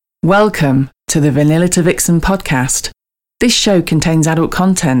Welcome to the Vanilla to Vixen podcast. This show contains adult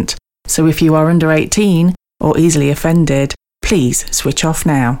content, so if you are under 18 or easily offended, please switch off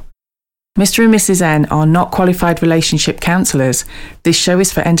now. Mr. and Mrs. N are not qualified relationship counsellors. This show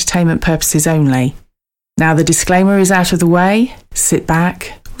is for entertainment purposes only. Now the disclaimer is out of the way, sit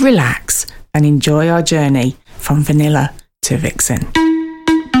back, relax, and enjoy our journey from Vanilla to Vixen.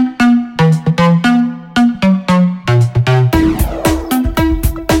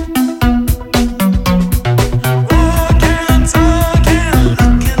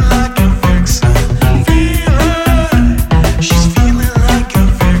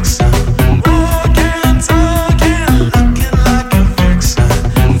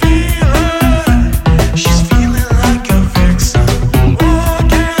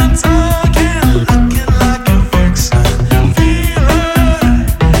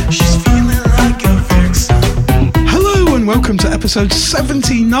 Episode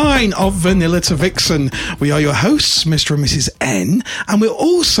 79 of Vanilla to Vixen. We are your hosts, Mr. and Mrs. N, and we're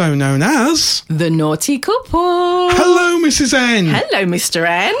also known as... The Naughty Couple. Hello, Mrs. N. Hello, Mr.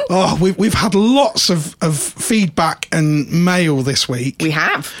 N. Oh, we've had lots of feedback and mail this week. We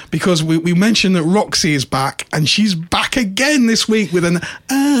have. Because we mentioned that Roxy is back, and she's back again this week with an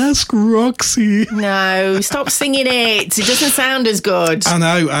Ask Roxy. No, stop singing it. It doesn't sound as good. I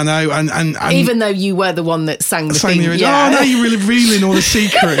know. And even though you were the one that sang the thing. Yeah. Oh, no, you're really revealing all the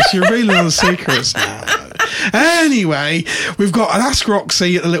secrets. You're revealing all the secrets now. Anyway, we've got an Ask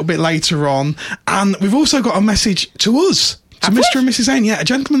Roxy a little bit later on, and we've also got a message to us. To Mr. and Mrs. N, a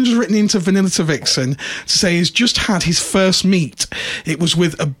gentleman has written into Vanilla to Vixen to say he's just had his first meet. It was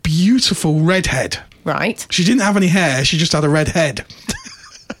with a beautiful redhead. Right. She didn't have any hair, she just had a red head.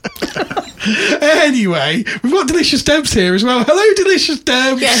 Anyway, we've got Delicious Debs here as well. Hello, Delicious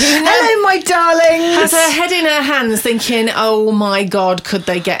Debs. Yeah, hello, my darlings. Has her head in her hands thinking, oh my God, could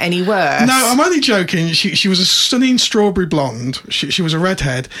they get any worse? No, I'm only joking. She was a stunning strawberry blonde. She was a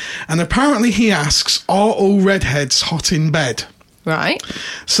redhead. And apparently he asks, are all redheads hot in bed? Right.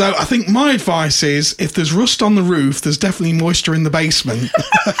 So I think my advice is, if there's rust on the roof, there's definitely moisture in the basement.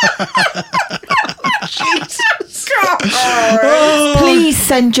 Jesus Christ. Oh. Please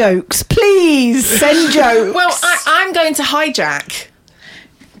send jokes. Please send jokes. Well, I'm going to hijack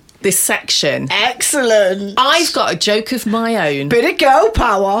this section. Excellent. I've got a joke of my own. Bit of girl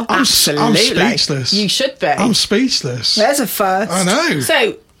power. Absolutely. I'm speechless. You should be. I'm speechless. There's a first. I know.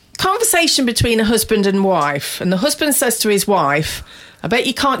 So, conversation between a husband and wife, and the husband says to his wife, I bet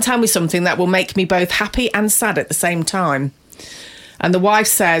you can't tell me something that will make me both happy and sad at the same time. And the wife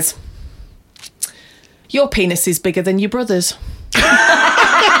says, your penis is bigger than your brother's.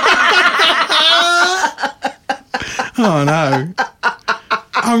 Oh no,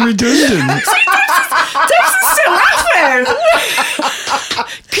 I'm redundant. Debs is still laughing.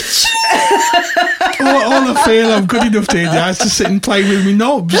 all I feel I'm good enough to do is to sit and play with my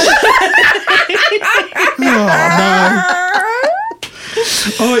knobs. Oh no.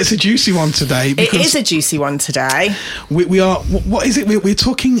 Oh, it's a juicy one today. It is a juicy one today. We are. What is it? We're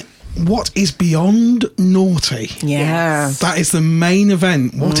talking. What is beyond naughty? Yeah. That is the main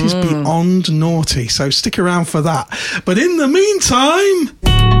event. What is beyond naughty? So stick around for that. But in the meantime,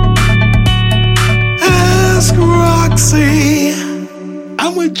 Ask Roxy.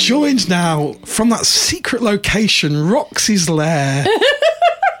 And we're joined now from that secret location, Roxy's lair.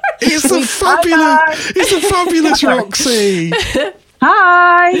 It's the fabulous Roxy.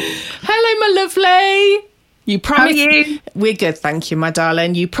 Hi. Hello, my lovely. You promised. How are you? We're good, thank you, my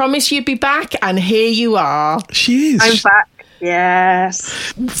darling. You promised you'd be back, and here you are. She is. I'm back.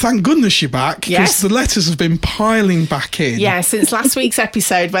 Yes. Thank goodness you're back, because Yes. the letters have been piling back in. Yeah, since last week's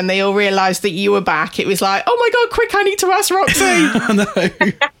episode, when they all realised that you were back, it was like, oh my God, quick, I need to ask Roxy. I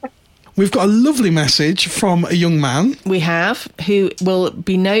know. We've got a lovely message from a young man. We have, who will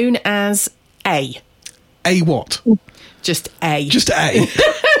be known as A. A what? Just A. Just A.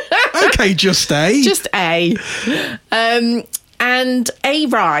 Okay, just A. Just A. And A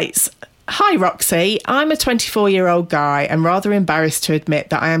writes, hi, Roxy. I'm a 24-year-old guy and rather embarrassed to admit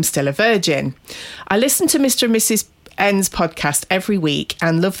that I am still a virgin. I listen to Mr. and Mrs. N's podcast every week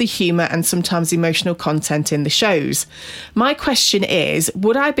and love the humour and sometimes emotional content in the shows. My question is,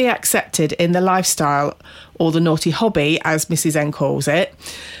 would I be accepted in the lifestyle or the naughty hobby, as Mrs. N calls it?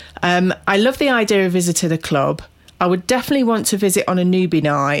 I love the idea of visiting a club. I would definitely want to visit on a newbie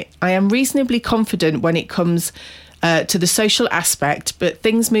night. I am reasonably confident when it comes to the social aspect, but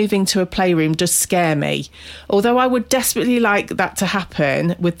things moving to a playroom does scare me. Although I would desperately like that to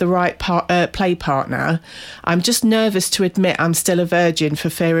happen with the right play partner, I'm just nervous to admit I'm still a virgin for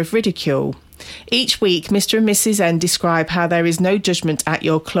fear of ridicule. Each week, Mr. and Mrs. N describe how there is no judgment at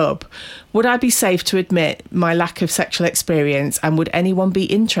your club. Would I be safe to admit my lack of sexual experience, and would anyone be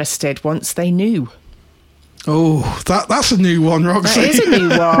interested once they knew? Oh, that's a new one, Roxy. That is a new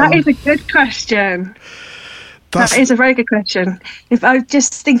one. That is a good question. That is a very good question. If I was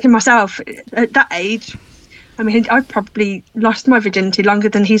just thinking myself, at that age, I mean, I've probably lost my virginity longer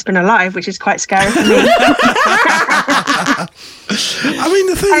than he's been alive, which is quite scary for me. I mean,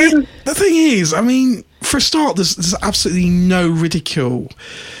 the thing is, I mean, for a start, there's absolutely no ridicule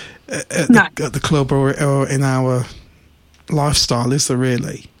at the club or in our lifestyle, is there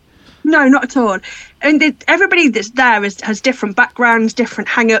really? No, not at all. And everybody that's there has different backgrounds, different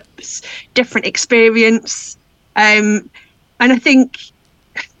hang-ups, different experience. And I think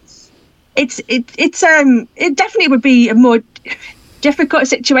it definitely would be a more difficult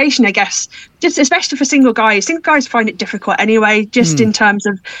situation, I guess, just especially for single guys. Single guys find it difficult anyway, just in terms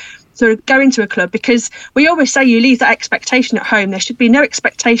of sort of going to a club, because we always say you leave that expectation at home. There should be no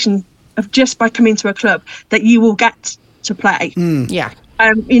expectation of just by coming to a club that you will get to play. Yeah.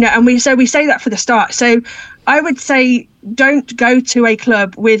 And we say that for the start. So I would say don't go to a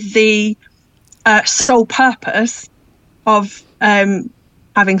club with the sole purpose of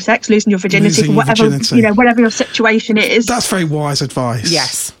having sex, losing your virginity, whatever your situation is. That's very wise advice.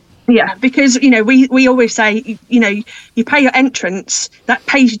 Yes. Yeah, because we always say you pay your entrance, that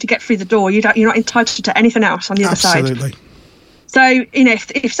pays you to get through the door. You're not entitled to anything else on the other side. Absolutely. So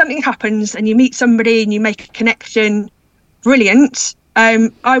if something happens and you meet somebody and you make a connection, brilliant.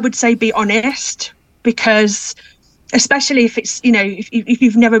 I would say be honest, because especially if it's if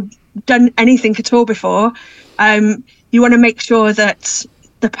you've never done anything at all before, you want to make sure that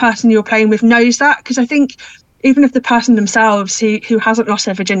the person you're playing with knows that, because I think even if the person themselves who hasn't lost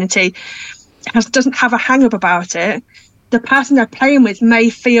their virginity doesn't have a hang up about it, the person they're playing with may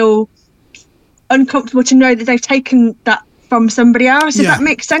feel uncomfortable to know that they've taken that from somebody else, if that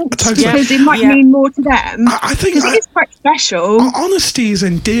makes sense. Totally. Because it might mean more to them. I think it is quite special. Honesty is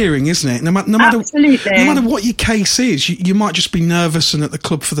endearing, isn't it? No matter what your case is, you might just be nervous and at the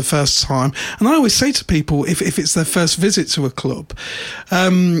club for the first time. And I always say to people, if it's their first visit to a club,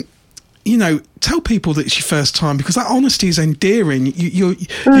 tell people that it's your first time, because that honesty is endearing.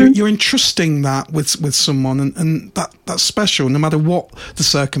 You're entrusting that with someone, and that's special, no matter what the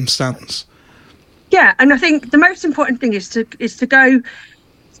circumstance. Yeah, and I think the most important thing is to go,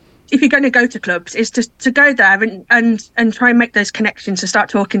 if you're going to go to clubs, is to go there and try and make those connections, to start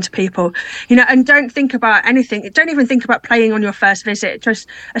talking to people, and don't think about anything. Don't even think about playing on your first visit. Just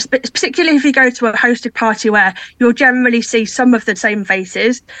particularly if you go to a hosted party where you'll generally see some of the same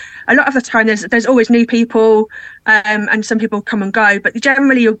faces. A lot of the time there's always new people, and some people come and go, but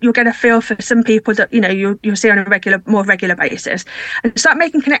generally you'll get a feel for some people that you'll see on a more regular basis, and start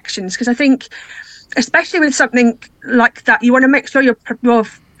making connections, because I think, especially with something like that, you want to make sure your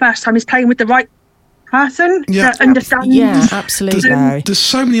first time is playing with the right person that understands. Yeah, absolutely. There's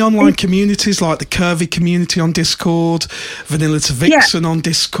so many online communities, like the Curvy community on Discord, Vanilla to Vixen on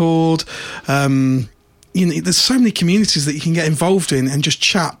Discord. There's so many communities that you can get involved in and just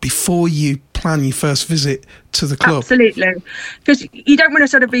chat before you plan your first visit to the club. Absolutely. Because you don't want to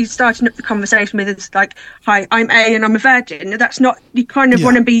sort of be starting up the conversation with, it's like, hi, I'm A and I'm a virgin. That's not, you kind of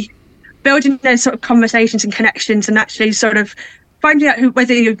want to be building those sort of conversations and connections, and actually sort of finding out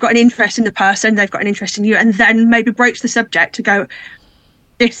whether you've got an interest in the person, they've got an interest in you, and then maybe broach the subject to go,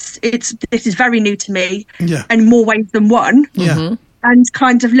 this is very new to me, in more ways than one, and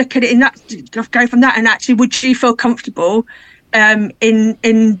kind of look at it in that, go from that, and actually, would you feel comfortable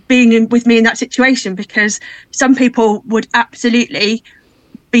in being with me in that situation? Because some people would absolutely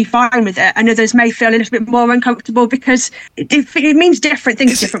be fine with it, and others may feel a little bit more uncomfortable, because it means different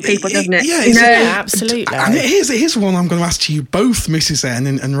things to different people, doesn't it? Yeah, absolutely. And here's one I'm going to ask to you both, Mrs. N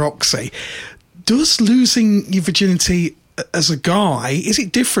and Roxy. Does losing your virginity as a guy, is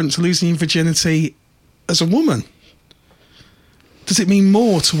it different to losing your virginity as a woman? Does it mean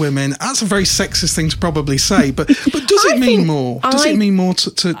more to women? That's a very sexist thing to probably say, but does it mean more? Does it mean more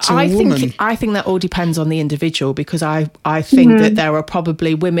to a woman? I think that all depends on the individual, because I think that there are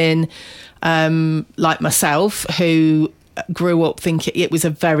probably women like myself who grew up thinking it was a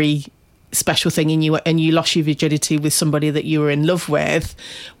very special thing in you, and you lost your virginity with somebody that you were in love with,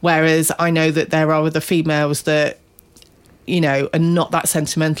 whereas I know that there are other females that are not that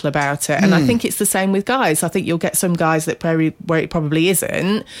sentimental about it. And I think it's the same with guys. I think you'll get some guys that where it probably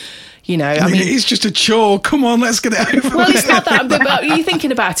isn't. I mean, it's just a chore. Come on, let's get it over. Well, it's not that. But you're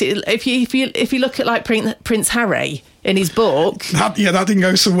thinking about it. If you look at like Prince Harry in his book, that didn't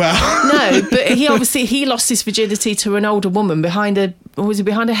go so well. No, but he lost his virginity to an older woman behind was he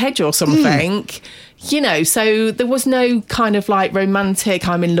behind a hedge or something? You know, so there was no kind of like romantic,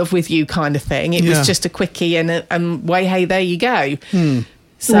 I'm in love with you kind of thing. It was just a quickie and way, hey, there you go.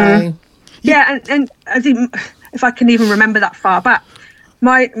 So... Yeah, and I think if I can even remember that far back,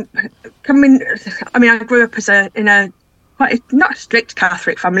 I grew up in a quite not a strict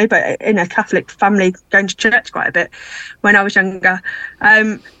Catholic family, but in a Catholic family, going to church quite a bit when I was younger.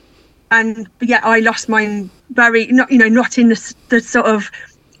 I lost mine not in the sort of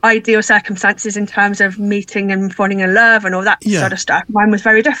ideal circumstances in terms of meeting and falling in love and all that sort of stuff. Mine was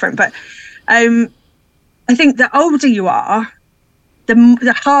very different, but I think the older you are,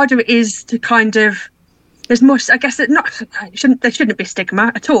 the harder it is to kind of. There's more. I guess that there shouldn't be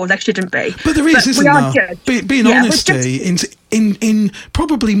stigma at all. There shouldn't be. But there is, isn't there? Being honesty in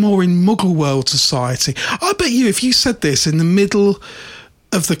probably more in Muggle world society. I bet you, if you said this in the middle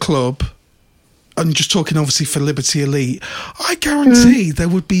of the club, and just talking obviously for Liberty Elite, I guarantee there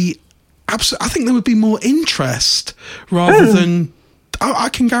would be I think there would be more interest rather than. I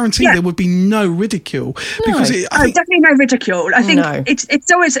can guarantee there would be no ridicule because I think, definitely no ridicule. I think it's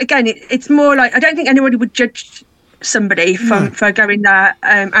always it's more like I don't think anybody would judge somebody for going there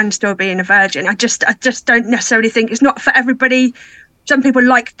and still being a virgin. I just don't necessarily think it's not for everybody. Some people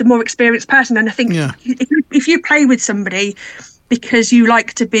like the more experienced person, and I think if you play with somebody because you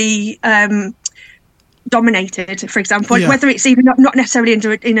like to be dominated, for example, whether it's even not necessarily in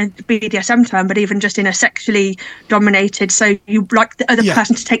a BDSM term, but even just in a sexually dominated, so you like the other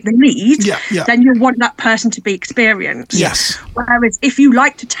person to take the lead, then you want that person to be experienced. Yes. Whereas if you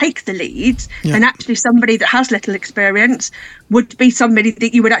like to take the lead, then actually somebody that has little experience would be somebody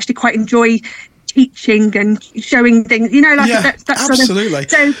that you would actually quite enjoy teaching and showing things, that's absolutely.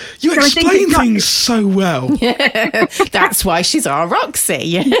 Sort of, you explain things so well. That's why she's our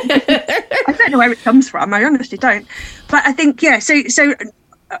Roxy. I don't know where it comes from. I honestly don't. But I think So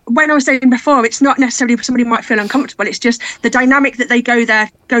when I was saying before, it's not necessarily somebody might feel uncomfortable. It's just the dynamic that they go to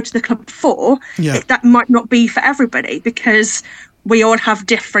the club for. That might not be for everybody because we all have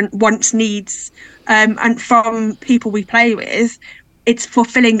different wants, needs, and from people we play with. It's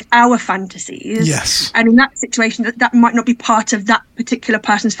fulfilling our fantasies. Yes. And in that situation, that might not be part of that particular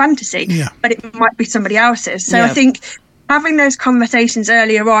person's fantasy, but it might be somebody else's. So I think having those conversations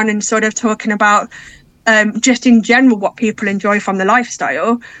earlier on and sort of talking about just in general what people enjoy from the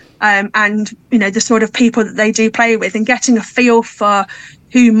lifestyle and, the sort of people that they do play with and getting a feel for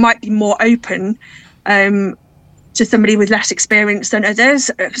who might be more open to somebody with less experience than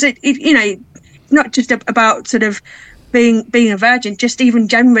others. Because, not just about sort of being a virgin, just even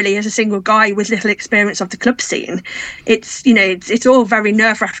generally as a single guy with little experience of the club scene, it's all very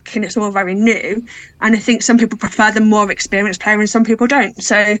nerve-wracking, it's all very new, and I think some people prefer the more experienced player and some people don't.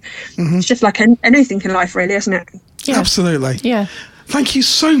 So it's just like anything in life, really, isn't it? Yeah. Absolutely. Yeah. Thank you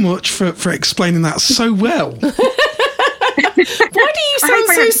so much for explaining that so well. Why do you sound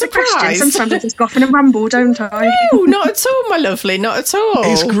so surprised? Sometimes I just go off in a ramble, don't I? No, not at all, my lovely, not at all.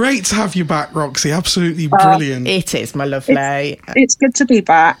 It's great to have you back, Roxy. Absolutely brilliant. It is, my lovely. It's good to be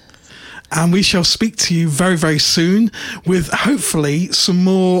back. And we shall speak to you very, very soon with hopefully some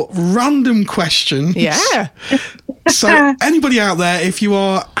more random questions. Yeah. So anybody out there, if you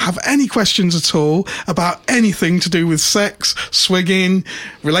have any questions at all about anything to do with sex, swigging,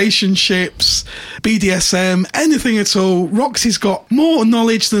 relationships, BDSM, anything at all, Roxy's got more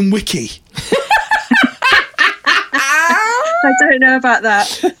knowledge than Wiki. I don't know about that.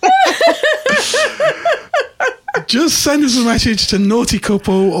 Just send us a message to Naughty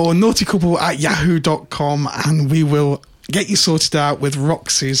Couple or naughtycouple@yahoo.com and we will get you sorted out with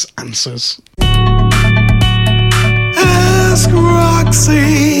Roxy's answers. Ask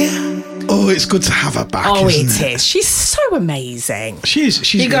Roxy. Oh, it's good to have her back. Oh, isn't it is. She's so amazing.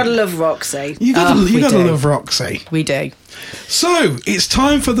 She's You gotta love Roxy. You gotta do. love Roxy. We do. So it's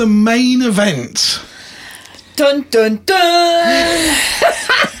time for the main event. Dun dun dun.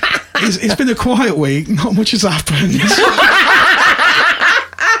 It's been a quiet week. Not much has happened.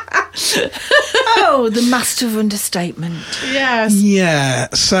 Oh, the master of understatement. Yes. Yeah.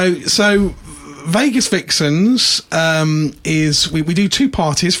 So Vegas Vixens is we do two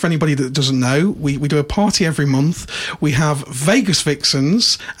parties for anybody that doesn't know. We do a party every month. We have Vegas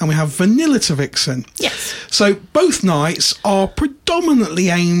Vixens and we have Vanilla to Vixen. Yes. So both nights are predominantly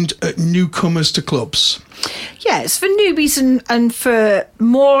aimed at newcomers to clubs. Yeah, it's for newbies and for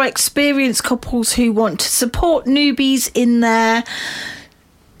more experienced couples who want to support newbies in their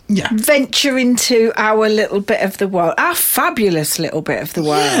venture into our little bit of the world, our fabulous little bit of the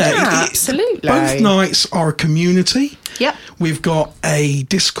world. Yeah, absolutely. Both nights are a community. Yep. We've got a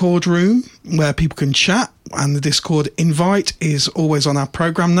Discord room where people can chat, and the Discord invite is always on our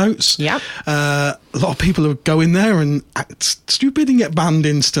programme notes. Yep. A lot of people will go in there and act stupid and get banned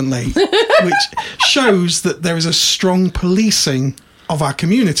instantly, which shows that there is a strong policing of our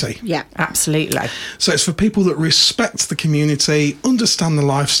community. Yeah, absolutely. So it's for people that respect the community, understand the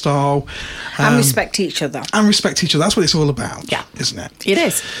lifestyle. And respect each other. And respect each other. That's what it's all about, Yeah. isn't it? It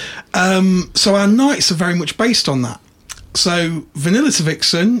is. So our nights are very much based on that. So Vanilla to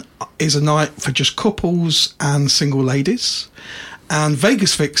Vixen is a night for just couples and single ladies. And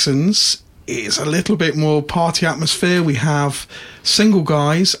Vegas Vixens is a little bit more party atmosphere. We have single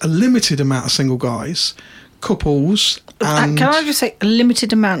guys, a limited amount of single guys, couples. And Can I just say a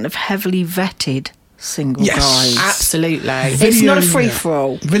limited amount of heavily vetted single guys? Absolutely. It's not a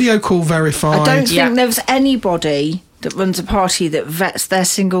free-for-all. Video call verified. I don't think there's anybody that runs a party that vets their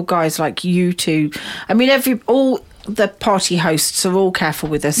single guys like you two. I mean, all the party hosts are all careful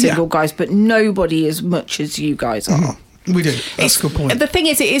with their single guys, but nobody as much as you guys are. We do. That's a good point. The thing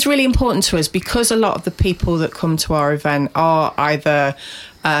is, it is really important to us because a lot of the people that come to our event are either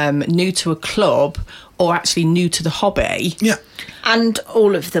new to a club or actually new to the hobby. Yeah. And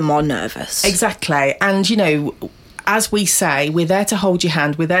all of them are nervous. Exactly. And, you know, as we say, we're there to hold your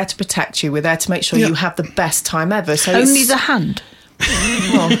hand, we're there to protect you, we're there to make sure you have the best time ever. So Only the hand.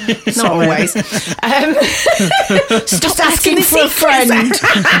 Well, not always. Stop asking for a friend.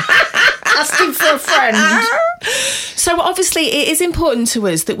 Asking for a friend. So obviously it is important to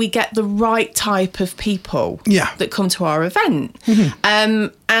us that we get the right type of people that come to our event.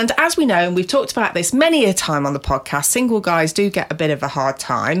 And as we know, and we've talked about this many a time on the podcast, single guys do get a bit of a hard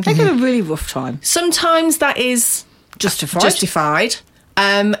time. They get a really rough time. Sometimes that is justified.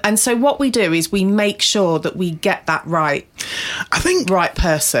 And so what we do is we make sure that we get that right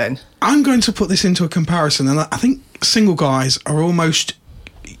person. I'm going to put this into a comparison, and I think single guys are almost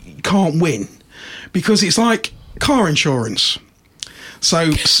can't win because it's like car insurance. So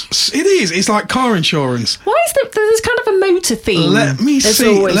it is. It's like car insurance. Why is there's kind of a motor theme? Let me There's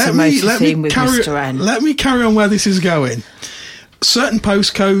see. always Let a me motor theme with Mr. N. Let me carry on where this is going. Certain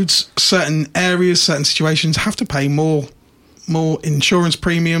postcodes, certain areas, certain situations have to pay more insurance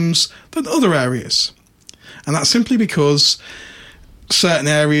premiums than other areas, and that's simply because certain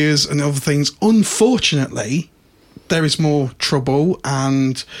areas and other things, unfortunately, there is more trouble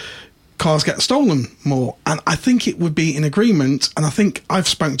and cars get stolen more. And I think it would be in agreement, and I think I've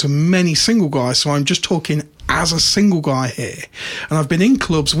spoken to many single guys, so I'm just talking as a single guy here, and I've been in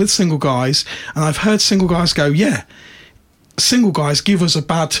clubs with single guys and I've heard single guys go, single guys give us a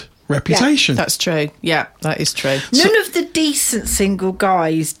bad reputation. That's true. Yeah, that is true. None of the decent single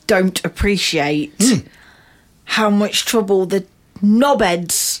guys don't appreciate how much trouble the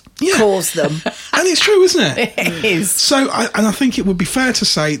knobheads cause them. And it's true, isn't it? It is. So, I think it would be fair to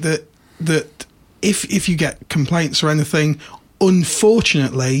say that if you get complaints or anything,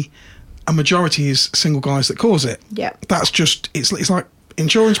 unfortunately, a majority is single guys that cause it. Yeah. That's just, it's like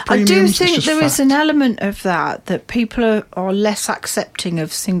insurance I premiums. do think there is fact. an element of that people are less accepting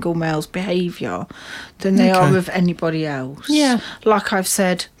of single males' behaviour than they are of anybody else. Yeah. Like I've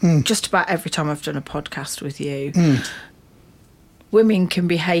said just about every time I've done a podcast with you, women can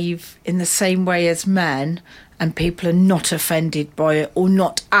behave in the same way as men and people are not offended by it or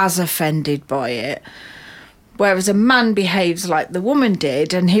not as offended by it. Whereas a man behaves like the woman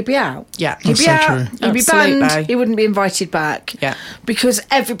did and he'd be out. Yeah. He'd be That's so out, true. he'd be Absolutely. banned, he wouldn't be invited back. Yeah. Because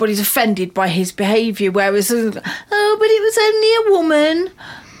everybody's offended by his behaviour, whereas, but it was only a woman.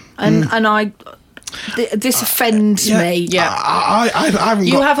 And this offends me. Yeah. I haven't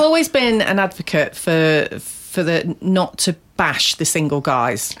You got... have always been an advocate for the not to bash the single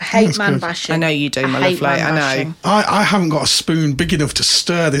guys. I hate That's man good. bashing. I know you do, my I hate lovely. man I know. bashing. I haven't got a spoon big enough to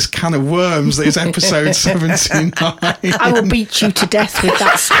stir this can of worms that is episode 79. I will beat you to death with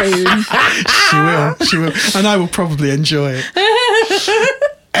that spoon. She will. And I will probably enjoy it.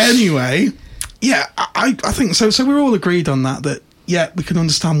 Anyway, I think so. So we're all agreed on that, we can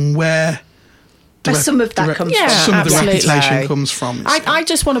understand where Some of that comes Yeah, from. some of the absolutely. reputation comes from. I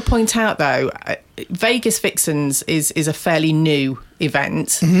just want to point out, though, Vegas Vixens is a fairly new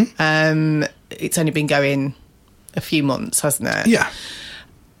event. It's only been going a few months, hasn't it? Yeah.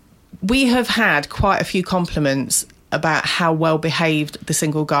 We have had quite a few compliments about how well behaved the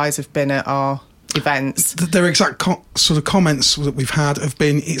single guys have been at our events. Their exact sort of comments that we've had have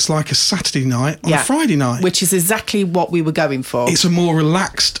been, it's like a Saturday night on a Friday night. Which is exactly what we were going for. It's a more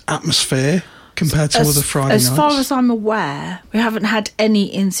relaxed atmosphere. compared to other Friday nights. As far as I'm aware, we haven't had any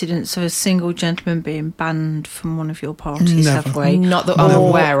incidents of a single gentleman being banned from one of your parties, Never. have we? Not that I'm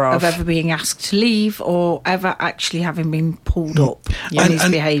aware Of of. ever being asked to leave or ever actually having been pulled up on his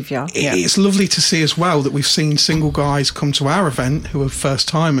behaviour. It's lovely to see as well that we've seen single guys come to our event who are first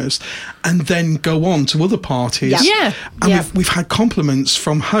timers and then go on to other parties. Yeah. And we've had compliments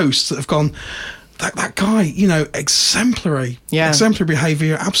from hosts that have gone, that guy, you know, exemplary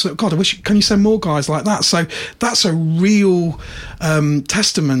behaviour. Absolute God, can you send more guys like that? So that's a real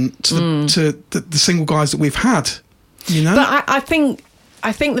testament to the single guys that we've had. You know, But I think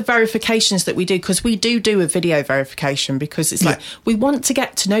the verifications that we do, because we do a video verification, because it's like we want to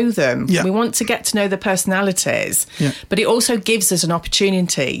get to know them. Yeah. We want to get to know their personalities. Yeah. But it also gives us an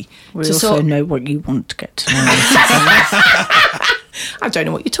opportunity We to also know what you want to get to know. I don't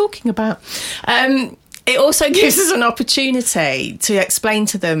know what you're talking about. It also gives us an opportunity to explain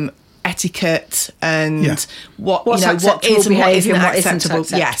to them etiquette and what What's is and what behaviour isn't and what isn't acceptable.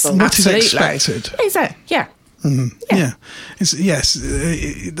 Yes, acceptable. What is absolutely. expected. Is it? Yeah. Yeah.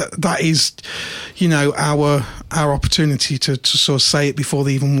 That is, you know, our opportunity to sort of say it before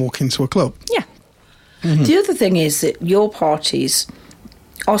they even walk into a club. Yeah. The other thing is that your parties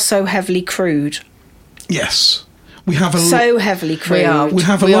are so heavily crewed. Yes. We have So heavily crewed. We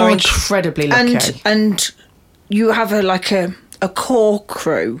have a we are large- incredibly lucky. And you have a core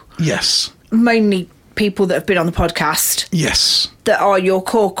crew, Yes. mainly people that have been on the podcast, Yes. that are your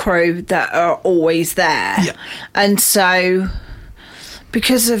core crew that are always there. Yeah. And so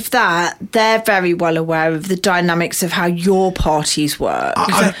because of that, they're very well aware of the dynamics of how your parties work.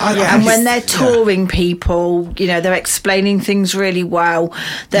 And when they're touring people, you know, they're explaining things really well.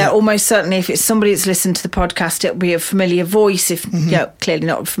 They're almost certainly, if it's somebody that's listened to the podcast, it'll be a familiar voice, if you know, clearly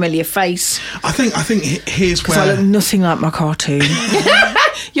not a familiar face. I think here's Because where I look nothing like my cartoon.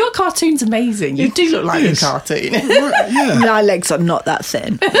 Your cartoon's amazing. You do look like a cartoon. yeah, My legs are not that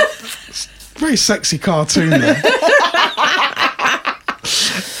thin. very sexy cartoon there.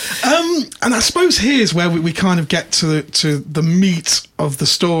 And I suppose here's where we kind of get to the meat of the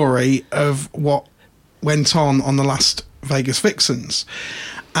story of what went on the last Vegas Vixens.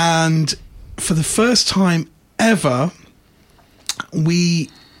 And for the first time ever,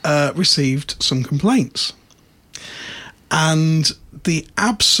 we received some complaints. And the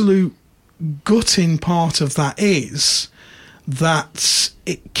absolute gutting part of that is that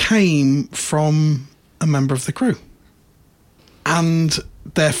it came from a member of the crew and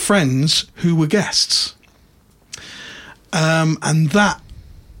their friends who were guests. And that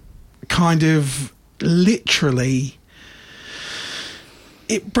kind of literally,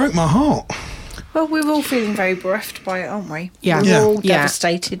 it broke my heart. Well, we're all feeling very bereft by it, aren't we? Yeah. We're all Yeah.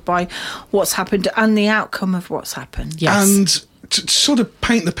 devastated by what's happened and the outcome of what's happened. Yes. And to sort of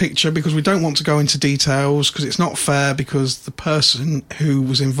paint the picture, because we don't want to go into details, because it's not fair, because the person who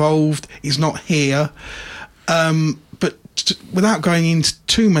was involved is not here. But without going into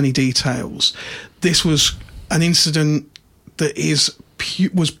too many details, this was an incident that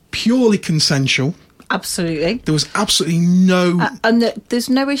was purely consensual. Absolutely. There was absolutely no... And there's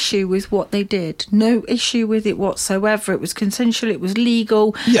no issue with what they did. No issue with it whatsoever. It was consensual. It was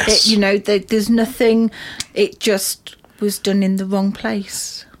legal. Yes. There's nothing. It just was done in the wrong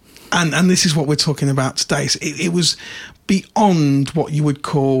place. And this is what we're talking about today. So it was beyond what you would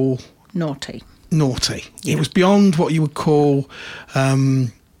call... Naughty. It was beyond what you would call... I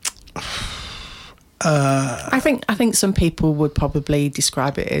think some people would probably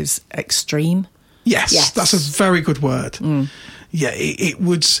describe it as extreme. Yes, that's a very good word. Yeah, it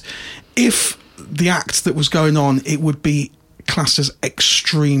would... If the act that was going on, it would be classed as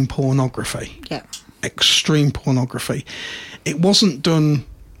extreme pornography. Yeah. Extreme pornography. It wasn't done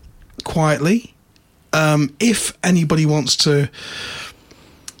quietly. If anybody wants to,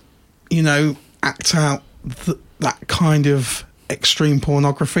 act out that kind of extreme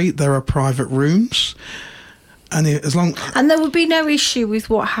pornography, there are private rooms. And there would be no issue with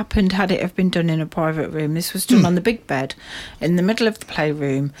what happened had it have been done in a private room. This was done on the big bed in the middle of the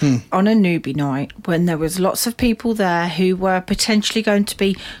playroom on a newbie night, when there was lots of people there who were potentially going to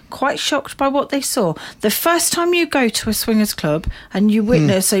be quite shocked by what they saw. The first time you go to a swingers club and you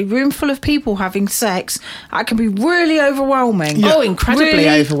witness a room full of people having sex, that can be really overwhelming. Yeah. Oh, incredibly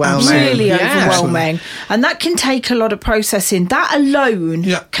overwhelming. Really Absolutely. overwhelming. And that can take a lot of processing. That alone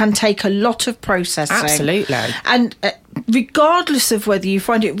can take a lot of processing. Absolutely. And regardless of whether you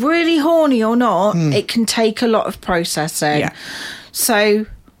find it really horny or not, it can take a lot of processing. Yeah. So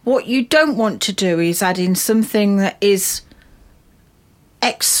what you don't want to do is add in something that is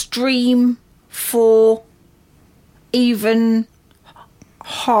extreme for even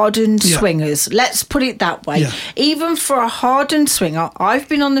hardened Yeah. swingers. Let's put it that way. Yeah. Even for a hardened swinger, I've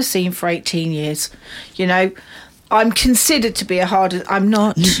been on the scene for 18 years. You know, I'm considered to be a hardened. I'm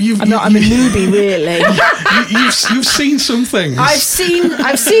not. I'm a newbie, really. You've seen some things. I've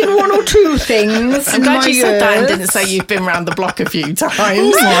seen one or two things. I'm glad you said that and didn't say you've been round the block a few times.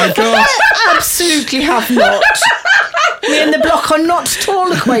 Oh my God. I absolutely have not. Me and the block are not at all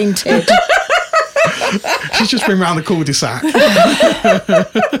acquainted. She's just been round the cul-de-sac.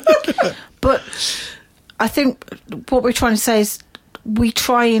 But I think what we're trying to say is we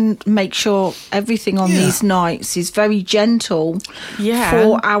try and make sure everything on these nights is very gentle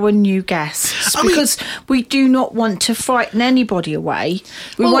for our new guests, because we do not want to frighten anybody away.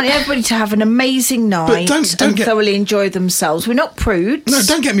 We want everybody to have an amazing night and thoroughly enjoy themselves. We're not prudes. No,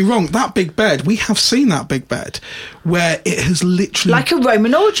 don't get me wrong. That big bed, we have seen that big bed where it has literally... Like a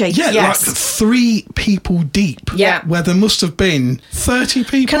Roman orgy. Yeah, like 3 people deep. Yeah. Where there must have been 30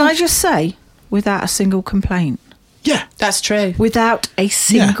 people. Can I just say, without a single complaint? Yeah. That's true. Without a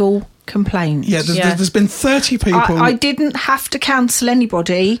single complaint. Yeah, there's been 30 people. I didn't have to cancel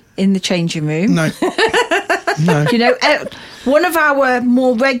anybody in the changing room. No. No. You know, one of our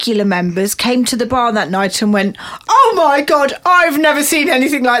more regular members came to the bar that night and went, "Oh my God, I've never seen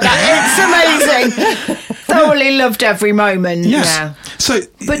anything like that. It's amazing." Thoroughly loved every moment. Yes. Yeah. So,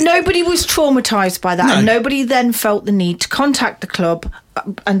 but nobody was traumatised by that. No. And nobody then felt the need to contact the club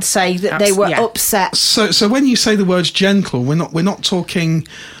and say that they were upset. So when you say the words gentle, we're not talking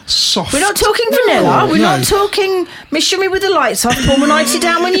soft. We're not talking vanilla. We're not talking Miss Me with the lights off, pull my nightie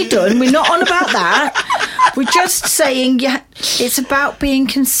down when you're done. We're not on about that. We're just saying it's about being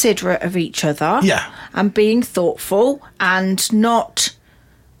considerate of each other. Yeah. And being thoughtful and not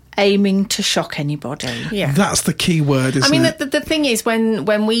aiming to shock anybody. Yeah. That's the key word, isn't it? The thing is,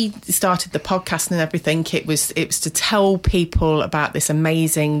 when we started the podcast and everything, it was to tell people about this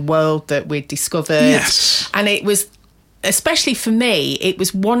amazing world that we'd discovered. Yes. And it was, especially for me, it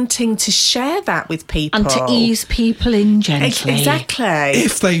was wanting to share that with people. And to ease people in gently. Exactly.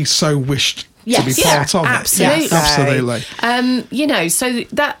 If they so wished to be part of absolutely. it. Absolutely. You know, so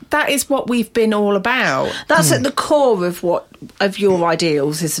that is what we've been all about. That's at the core of your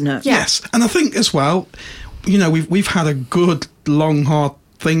ideals, isn't it? Yes. And I think as well, you know, we've had a good, long, hard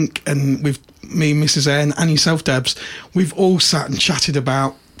think, and with me, Mrs. N, and yourself, Debs, we've all sat and chatted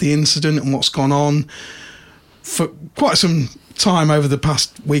about the incident and what's gone on for quite some time over the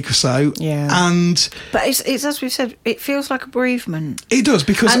past week or so. Yeah. But it's as we've said, it feels like a bereavement. It does,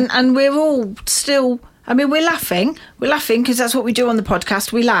 because... And we're all still... I mean, we're laughing because that's what we do on the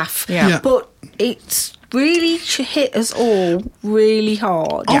podcast. We laugh. Yeah. But it's really hit us all really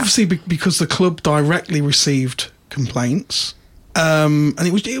hard. Obviously, because the club directly received complaints, and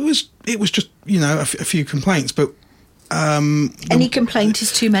it was just, you know, a few complaints, but any complaint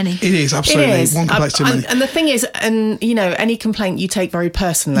is too many. It is, absolutely. It is. One complaint's too many. And the thing is, you know, any complaint you take very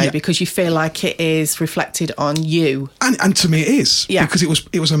personally because you feel like it is reflected on you. And to me it is, because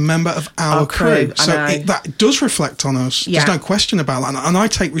it was a member of our crew. So that does reflect on us. There's no question about that. And I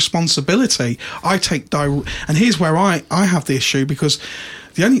take responsibility. And here's where I have the issue, because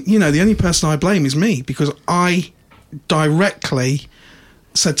the only person I blame is me, because I directly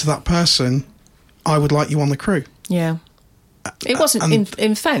said to that person, I would like you on the crew. Yeah. It wasn't,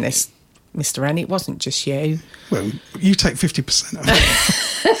 in fairness, Mr. N, it wasn't just you. Well, you take 50% of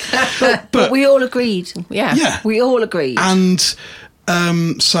it. but we all agreed. Yeah. We all agreed. And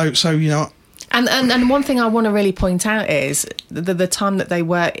so you know... And one thing I want to really point out is the time that they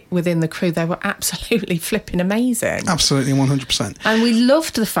were within the crew, they were absolutely flipping amazing. Absolutely, 100%. And we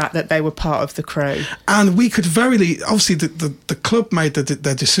loved the fact that they were part of the crew. And we could obviously the club made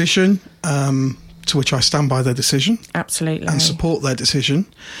their decision, to which I stand by their decision. Absolutely. And support their decision.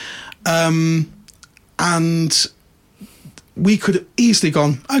 And we could have easily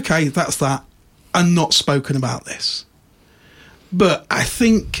gone, okay, that's that, and not spoken about this. But I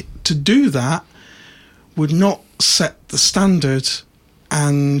think to do that would not set the standard,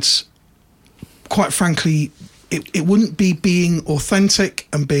 and quite frankly, it wouldn't be being authentic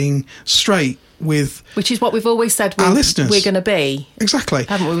and being straight with... Which is what we've always said our listeners. We're going to be. Exactly.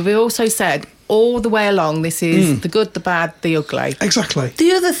 Haven't we? We've also said all the way along, this is the good, the bad, the ugly. Exactly.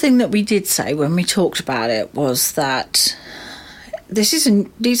 The other thing that we did say when we talked about it was that these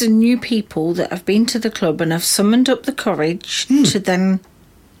are new people that have been to the club and have summoned up the courage to then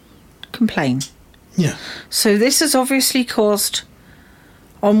complain. Yeah. So this has obviously caused,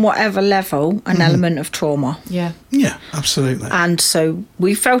 on whatever level, an element of trauma. Yeah. Yeah, absolutely. And so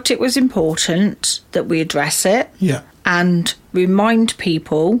we felt it was important that we address it. Yeah. And remind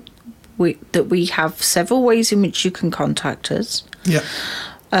people that we have several ways in which you can contact us. Yeah.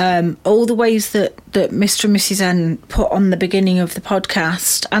 All the ways that Mr. and Mrs. N put on the beginning of the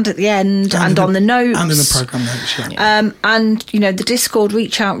podcast and at the end and on the notes. And in the programme notes, yeah. And, the Discord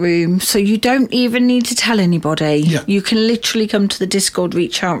reach out room. So you don't even need to tell anybody. Yeah. You can literally come to the Discord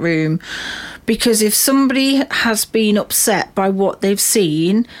reach out room. Because if somebody has been upset by what they've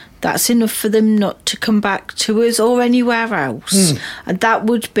seen, that's enough for them not to come back to us or anywhere else. And that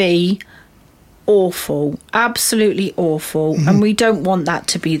would be awful, absolutely awful, and we don't want that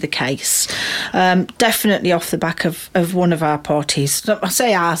to be the case. Definitely off the back of one of our parties. I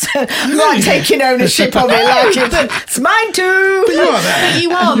say ours. I'm not taking ownership of it like it's mine too. But you are there.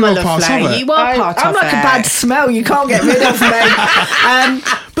 You are, my lovely. You are part of it. I'm like a bad smell. You can't get rid of me.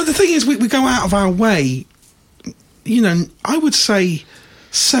 But the thing is, we go out of our way. I would say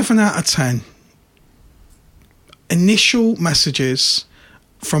 7 out of 10 initial messages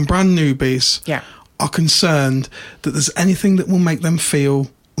from brand newbies are concerned that there's anything that will make them feel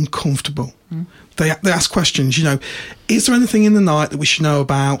uncomfortable. They ask questions, is there anything in the night that we should know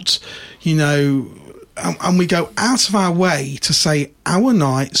about? And we go out of our way to say, our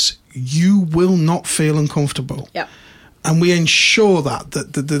nights, you will not feel uncomfortable. Yeah. And we ensure that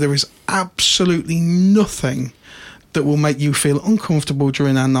there is absolutely nothing that will make you feel uncomfortable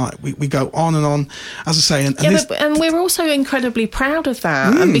during our night. We go on and on, as I say, and we're also incredibly proud of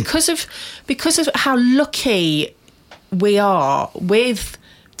that, and because of how lucky we are with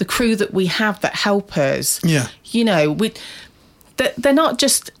the crew that we have that help us. Yeah, they're not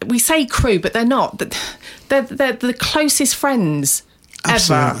just, we say crew, but they're not. They're the closest friends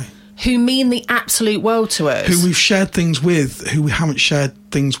ever, who mean the absolute world to us, who we've shared things with, who we haven't shared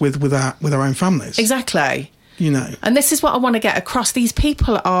things with our own families. Exactly. And this is what I want to get across. These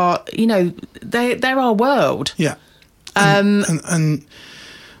people are, they're our world. Yeah. And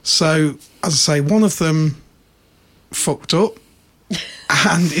so, as I say, one of them fucked up.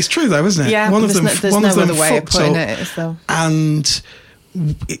 And it's true, though, isn't it? Yeah, one of them fucked up. So. And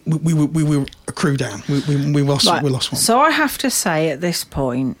we were a crew down. We lost one. So I have to say at this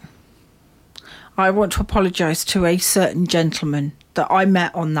point, I want to apologise to a certain gentleman that I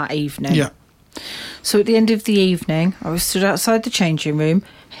met on that evening. Yeah. So at the end of the evening, I was stood outside the changing room.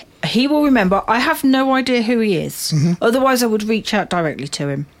 He will remember. I have no idea who he is. Otherwise, I would reach out directly to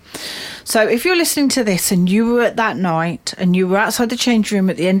him. So if you're listening to this and you were at that night and you were outside the changing room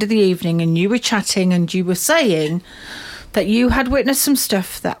at the end of the evening and you were chatting and you were saying that you had witnessed some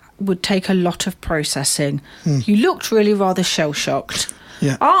stuff that would take a lot of processing, you looked really rather shell-shocked.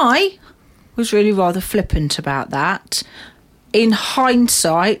 Yeah. I was really rather flippant about that. In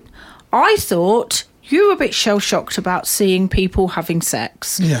hindsight, I thought you were a bit shell-shocked about seeing people having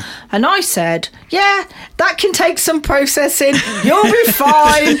sex. Yeah. And I said, yeah, that can take some processing. You'll be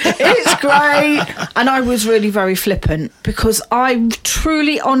fine. It's great. And I was really very flippant because I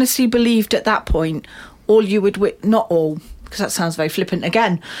truly, honestly believed at that point all you would not all, because that sounds very flippant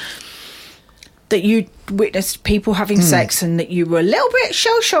again, that you witnessed people having sex and that you were a little bit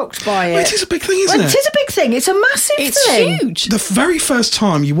shell-shocked by it. Well, it is a big thing, isn't it? It is a big thing. It's a massive thing. It's huge. The very first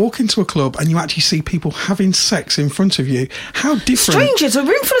time you walk into a club and you actually see people having sex in front of you, how different... Strangers, a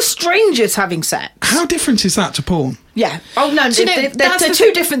room full of strangers having sex. How different is that to porn? Yeah. Oh, no, they're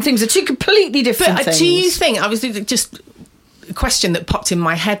two different things. They're two completely different things. Do you think... I was just... question that popped in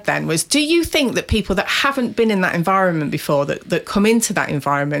my head then was, do you think that people that haven't been in that environment before, that come into that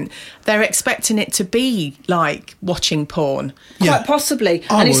environment, they're expecting it to be like watching porn? Quite possibly.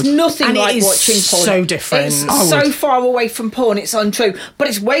 I would. It's nothing and like it is watching porn. So different. It's so far away from porn, it's untrue. But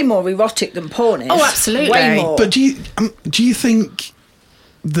it's way more erotic than porn is. Oh, absolutely. Way more. But do you think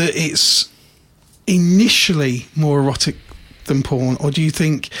that it's initially more erotic than porn, or do you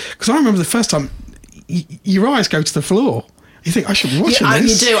think... Because I remember the first time, your eyes go to the floor. You think, I should be watching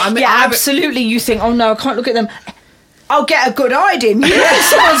this? You do. Absolutely. You think, oh no, I can't look at them. I'll get a good eye in. You know,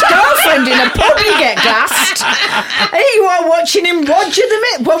 someone's girlfriend in a pub, you get gassed. Here you are watching him Roger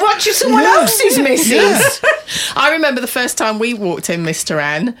watching someone else's missus. Yeah. I remember the first time we walked in, Mr.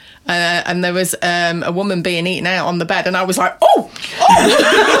 N, and there was a woman being eaten out on the bed, and I was like, oh.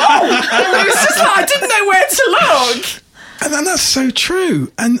 It was just like, I didn't know where to look. And that's so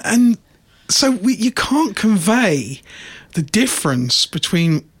true. And so you can't convey the difference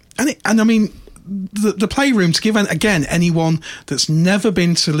between... And I mean... The playroom, to give, again, anyone that's never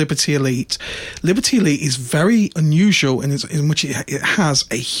been to Liberty Elite is very unusual in which it has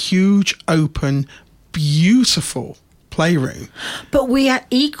a huge, open, beautiful playroom. But we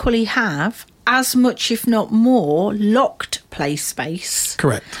equally have as much, if not more, locked play space.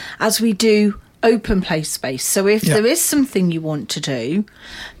 Correct. As we do open play space. So if there is something you want to do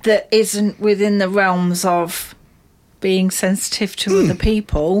that isn't within the realms of being sensitive to other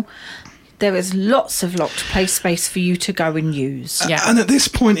people, there is lots of locked play space for you to go and use. And at this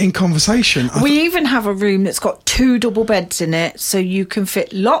point in conversation, we even have a room that's got 2 double beds in it, so you can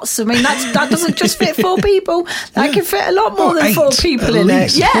fit lots. I mean, that doesn't just fit 4 people. That can fit a lot more than 4 people in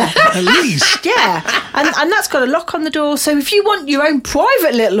it. Yeah, at least. Yeah, and that's got a lock on the door. So if you want your own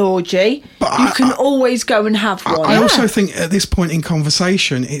private little orgy, you can always go and have one. I also think at this point in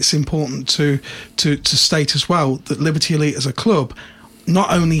conversation, it's important to state as well that Liberty Elite as a club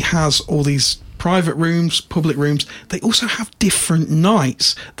not only has all these private rooms, public rooms, they also have different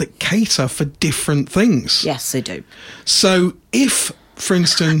nights that cater for different things. Yes, they do. So if, for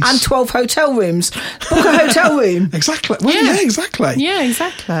instance... And 12 hotel rooms. Book a hotel room. Exactly. Well, yeah, exactly. Yeah,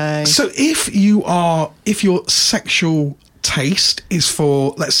 exactly. So if your sexual taste is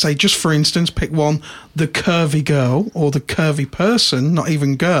for, let's say, just for instance, pick one, the curvy girl or the curvy person, not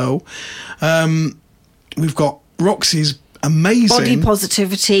even girl, we've got Roxy's amazing body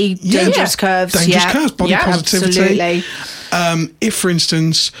positivity, dangerous curves, body positivity. Absolutely. If, for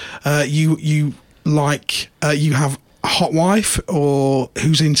instance, you have a hot wife or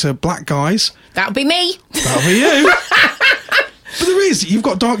who's into black guys, that'll be me. That'll be you. But you've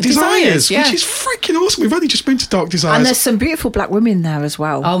got Dark Desires, which is freaking awesome. We've only just been to Dark Desires. And there's some beautiful black women there as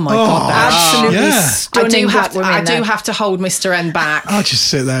well. Oh my God. Absolutely stunning black women. I do have to hold Mr. N back. I'll just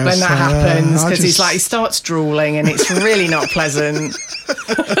sit there when that happens, because he starts drooling and it's really not pleasant.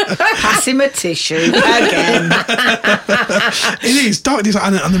 Pass him a tissue again. It is Dark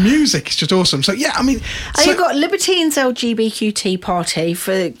Desires, and the music is just awesome. So yeah, I mean, and you've got Libertines LGBTQ party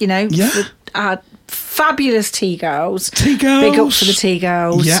for for fabulous T-girls. Big up for the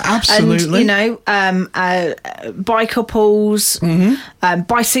T-girls. Yeah, absolutely. And, bi couples,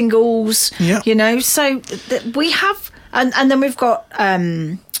 bi singles, so we have... And then we've got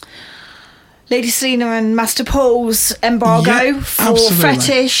Lady Selena and Master Paul's embargo for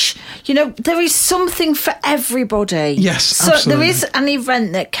fetish. There is something for everybody. Yes, so absolutely. there is an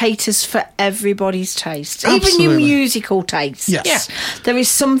event that caters for everybody's taste, Absolutely. even your musical taste. Yes. There is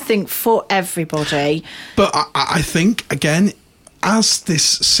something for everybody. But I think, again, as this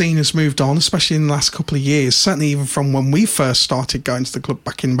scene has moved on, especially in the last couple of years, certainly even from when we first started going to the club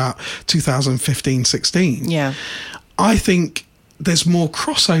back in about 2015-16, I think there's more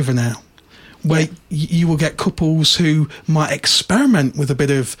crossover now, where you will get couples who might experiment with a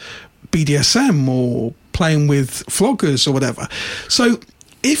bit of BDSM or playing with floggers or whatever. So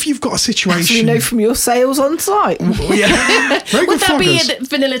if you've got a situation... As we know from your sales on site. Would that be at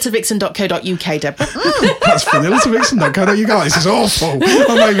vanillatavixen.co.uk, Deb? That's vanillatavixen.co.uk. This is awful. I'm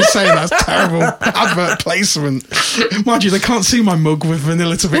not even saying that's terrible advert placement. Mind you, they can't see my mug with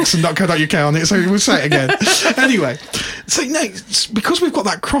vanillatavixen.co.uk on it, so we'll say it again. Anyway, so because we've got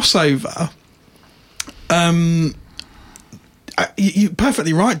that crossover... you're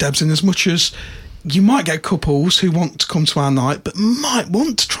perfectly right, Debs, in as much as you might get couples who want to come to our night but might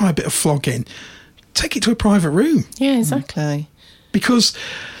want to try a bit of flogging. Take it to a private room. Yeah, exactly. Because...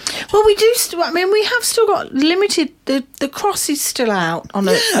 Well, we do still... I mean, we have still got limited... The cross is still out on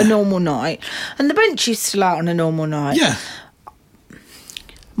a normal night, and the bench is still out on a normal night. Yeah.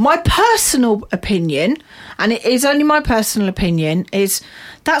 My personal opinion, and it is only my personal opinion, is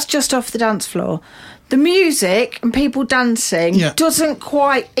that's just off the dance floor. The music and people dancing doesn't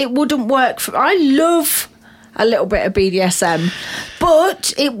quite... It wouldn't work for... I love a little bit of BDSM,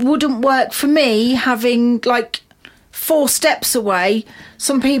 but it wouldn't work for me having, 4 steps away,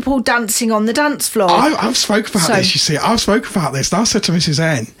 some people dancing on the dance floor. I've spoke about this, you see. I've spoke about this, and I said to Mrs.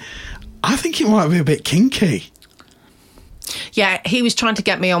 N, I think it might be a bit kinky. Yeah, he was trying to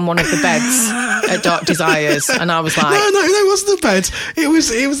get me on one of the beds at Dark Desires, and I was like... No, it wasn't the beds. It was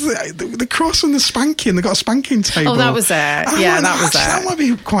the cross and the spanking. They got a spanking table. Oh, that was it. Yeah, that was it. That might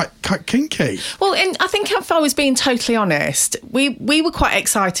be quite kinky. Well, and I think if I was being totally honest, we were quite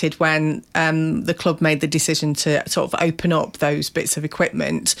excited when the club made the decision to sort of open up those bits of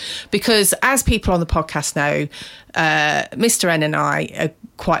equipment, because as people on the podcast know, Mr. N and I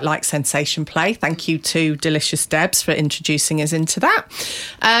quite like sensation play. Thank you to Delicious Debs for introducing us into that.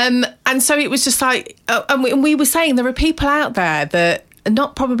 And so it was just like, and we were saying there are people out there that are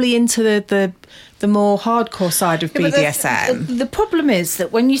not probably into the more hardcore side of BDSM. The problem is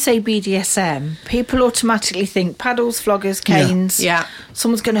that when you say BDSM, people automatically think paddles, floggers, canes. Yeah.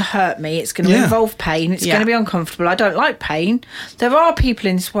 Someone's going to hurt me. It's going to involve pain. It's going to be uncomfortable. I don't like pain. There are people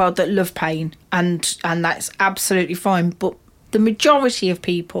in this world that love pain, and that's absolutely fine. But the majority of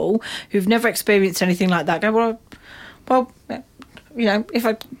people who've never experienced anything like that go, well, if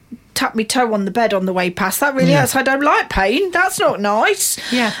I tap my toe on the bed on the way past. That really hurts. I don't like pain. That's not nice.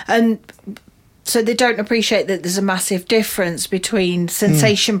 Yeah. And so they don't appreciate that there's a massive difference between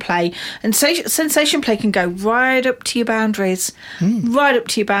sensation play, and sensation play can go right up to your boundaries,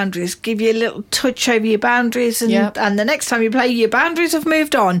 give you a little touch over your boundaries, and the next time you play, your boundaries have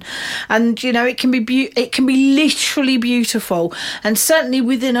moved on, and you know it can be literally beautiful, and certainly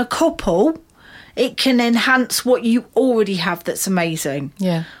within a couple, it can enhance what you already have. That's amazing.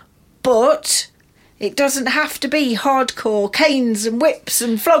 Yeah, but it doesn't have to be hardcore canes and whips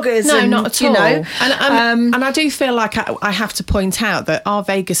and floggers. No, and, not at you all. know. And I do feel like I have to point out that our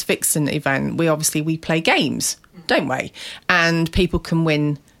Vegas Vixen event, we play games, don't we? And people can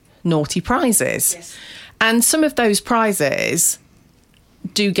win naughty prizes. Yes. And some of those prizes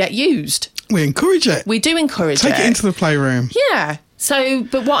do get used. We encourage it. We do encourage it. Take it into the playroom. Yeah. So,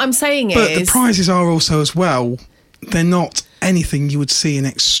 but what I'm saying But is... the prizes are also as well, they're not anything you would see in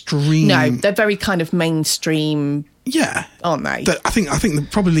extreme. No, they're very kind of mainstream, aren't they? I think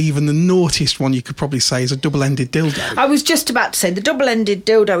probably even the naughtiest one you could probably say is a double-ended dildo. I was just about to say, the double-ended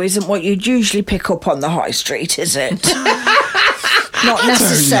dildo isn't what you'd usually pick up on the high street, is it? Not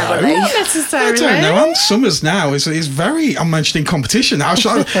necessarily. Not necessarily. I don't know. Ann Summers now is very. I'm mentioning competition now.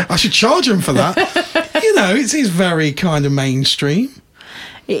 I should charge him for that. You know, it is very kind of mainstream.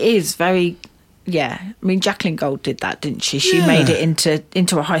 It is very. Yeah, I mean, Jacqueline Gold did that, didn't she? She made it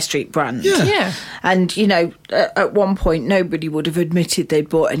into a high street brand. Yeah. And, you know, at one point, nobody would have admitted they'd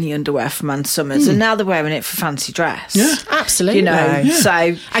bought any underwear from Ann Summers, and now they're wearing it for fancy dress. Yeah. Absolutely. You know,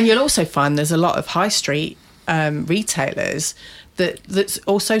 so... And you'll also find there's a lot of high street retailers that's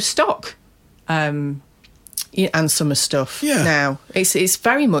also stock Ann Summers stuff now. It's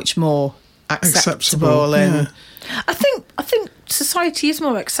very much more acceptable. And I think society is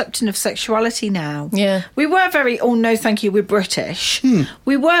more accepting of sexuality now. Yeah. We were very, oh no thank you, we're British.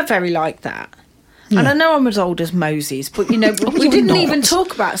 We were very like that. And I know I'm as old as Moses, but you know, we didn't even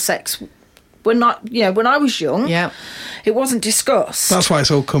talk about sex when I was young. Yeah. It wasn't discussed. That's why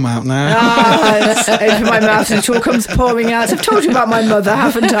it's all come out now. Open my mouth and it all comes pouring out. I've told you about my mother,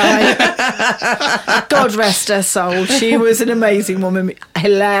 haven't I? God rest her soul. She was an amazing woman.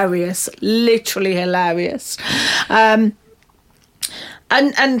 Hilarious. Literally hilarious. And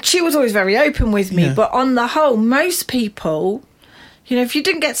she was always very open with me. But on the whole, most people, you know, if you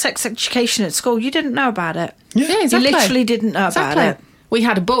didn't get sex education at school, you didn't know about it. Yeah, exactly. You literally didn't know about it. We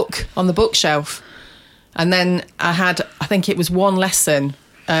had a book on the bookshelf, and then I think it was one lesson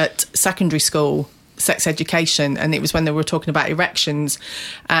at secondary school, sex education, and it was when they were talking about erections,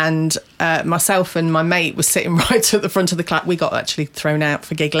 and myself and my mate was sitting right at the front of the class. We got actually thrown out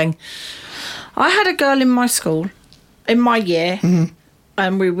for giggling. I had a girl in my school, in my year,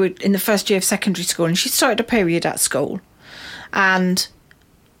 and we were in the first year of secondary school, and she started a period at school, and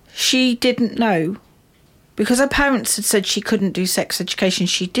she didn't know. Because her parents had said she couldn't do sex education,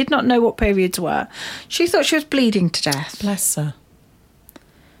 she did not know what periods were. She thought she was bleeding to death. Bless her.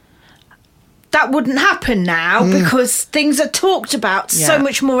 That wouldn't happen now because things are talked about so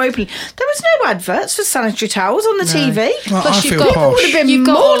much more openly. There was no adverts for sanitary towels on the TV. Well, Plus, I feel people posh. would have been You've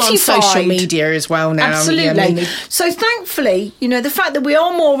got all on mortified. social media as well now. Absolutely. Yeah, I mean, So thankfully, you know, the fact that we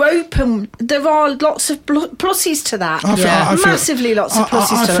are more open, there are lots of pluses to that. I feel Massively lots of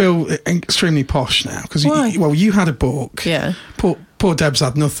pluses to I it. feel extremely posh now because you had a book. Yeah. Poor Debs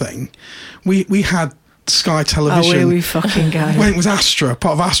had nothing. We had Sky Television. Oh, here we fucking go. When it was Astra,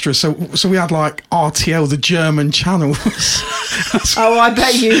 part of Astra, so we had like RTL, the German channels. Oh, I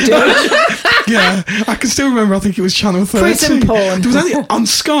bet you do. Yeah, I can still remember. I think it was Channel 13. Prison porn. There was only, on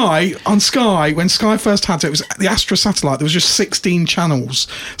Sky when Sky first had it was the Astra satellite. There was just 16 channels.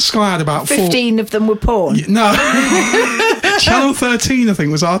 Sky had about 15 of them were porn. No. Channel 13, I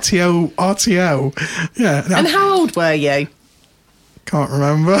think, was RTL. Yeah. Oh. And how old were you? Can't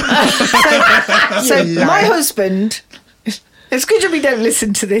remember. So my husband, it's good that we don't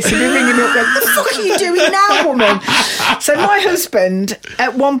listen to this and be ringing me up going, the fuck are you doing now, woman? So my husband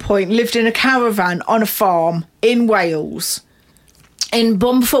at one point lived in a caravan on a farm in Wales, in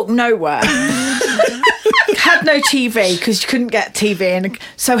bumfuck nowhere. Had no TV because you couldn't get TV. And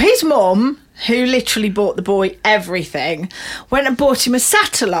so his mum, who literally bought the boy everything, went and bought him a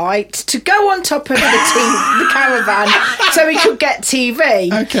satellite to go on top of the caravan so he could get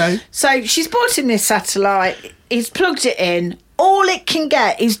TV. Okay. So she's bought him this satellite, he's plugged it in, all it can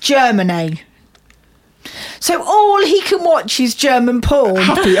get is Germany. So all he can watch is German porn.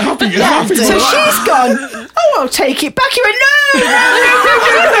 Happy. So she's gone, oh, I'll take it back. He went, no,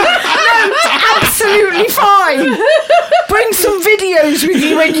 it's absolutely fine. Bring some videos with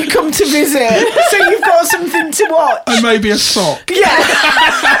you when when you come to visit, so you've got something to watch. And maybe a sock.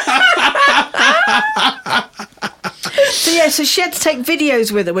 So she had to take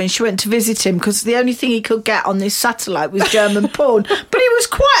videos with her when she went to visit him because the only thing he could get on this satellite was German porn. But he was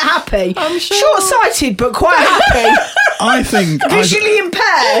quite happy. I'm sure. Short-sighted, but quite happy. I think Visually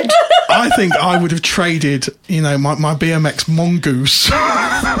impaired. I think I would have traded, my BMX mongoose for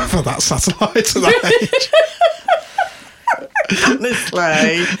that satellite at that age.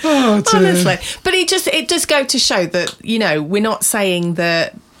 Honestly. Oh, dear. Honestly. But it does go to show that, we're not saying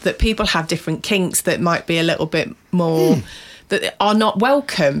that people have different kinks that might be a little bit more that are not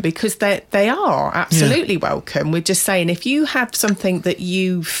welcome, because they are absolutely welcome. We're just saying, if you have something that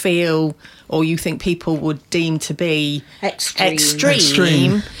you feel or you think people would deem to be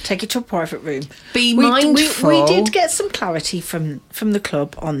extreme. Take it to a private room. Be mindful. We did get some clarity from the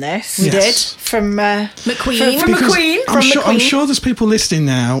club on this. We did. From McQueen. From McQueen. I'm sure there's people listening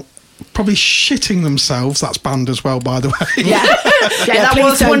now probably shitting themselves. That's banned as well, by the way. Yeah, that please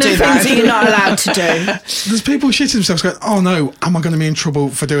was don't one of do the that. things that you're not allowed to do. There's people shitting themselves going, oh no, am I going to be in trouble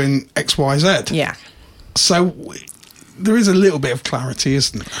for doing X, Y, Z? Yeah. So there is a little bit of clarity,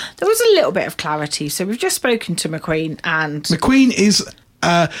 isn't there? There was a little bit of clarity. So we've just spoken to McQueen, and McQueen is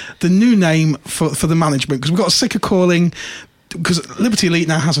the new name for the management, because we've got sick of calling, because Liberty Elite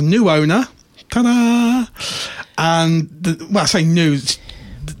now has a new owner. Ta-da! And I say new,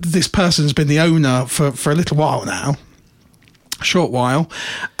 this person's been the owner for a little while now, a short while.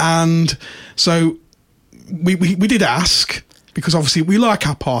 And so we did ask, because obviously we like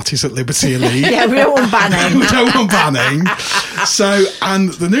our parties at Liberty Elite. yeah, we don't want banning. We don't want banning. So, and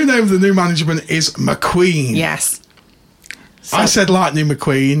the new name of the new management is McQueen. Yes. I said Lightning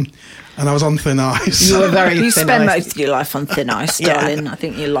McQueen, and I was on thin ice. You were very You thin spend ice. most of your life on thin ice, Yeah. darling. I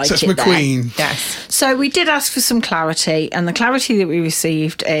think you like So it's it McQueen. there. Yes. So we did ask for some clarity, and the clarity that we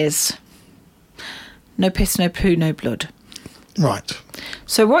received is no piss, no poo, no blood. Right.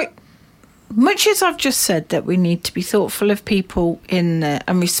 So much as I've just said that we need to be thoughtful of people and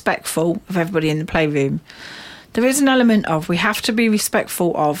respectful of everybody in the playroom, there is an element of we have to be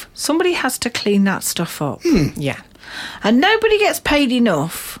respectful of somebody has to clean that stuff up. Yeah. And nobody gets paid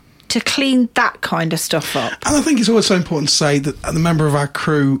enough to clean that kind of stuff up. And I think it's also important to say that the member of our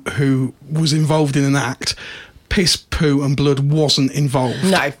crew who was involved in an act, piss, poo and blood wasn't involved.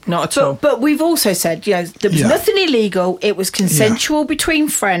 No, not at all. But we've also said, there was nothing illegal. It was consensual between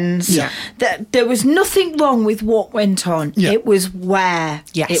friends. Yeah. That there was nothing wrong with what went on. Yeah. It was where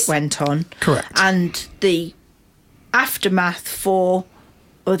Yes. it went on. Correct. And the aftermath for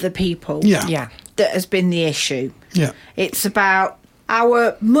other people. Yeah. Yeah. That has been the issue. Yeah. It's about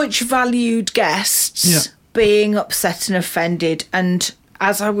our much valued guests being upset and offended. And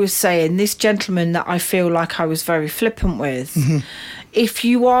as I was saying, this gentleman that I feel like I was very flippant with, if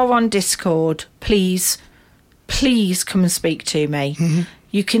you are on Discord, please come and speak to me.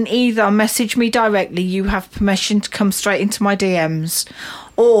 You can either message me directly, you have permission to come straight into my DMs,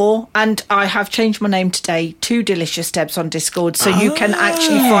 and I have changed my name today to Delicious Debs on Discord, so you can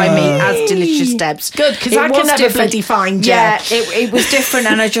actually find me as Delicious Debs. Good, because It I can was never different. bloody find you. Yeah, it was different,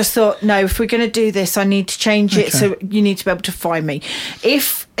 and I just thought, no, if we're going to do this, I need to change it, so you need to be able to find me.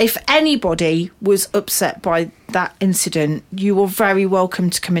 If anybody was upset by that incident, you are very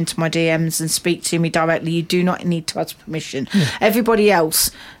welcome to come into my DMs and speak to me directly. You do not need to ask permission. Everybody else,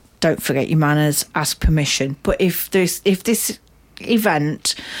 don't forget your manners, ask permission. But if this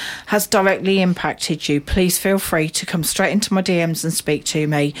event has directly impacted you, please feel free to come straight into my DMs and speak to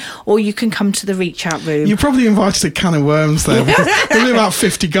me, or you can come to the reach out room. You probably invited a can of worms there. There'll be about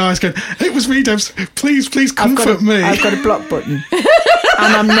 50 guys going, it was me, Debs. Please comfort me. I've got a block button and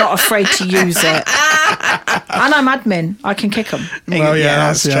I'm not afraid to use it, and I'm admin, I can kick them. Well,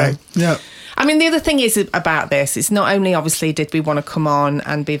 that's true. Yeah. I mean, the other thing is about this, it's not only obviously did we want to come on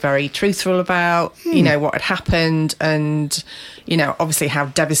and be very truthful about, what had happened and, obviously how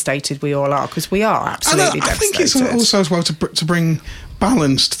devastated we all are, because we are absolutely devastated. I think it's also as well to bring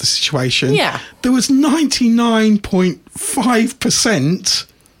balance to the situation. Yeah. There was 99.5%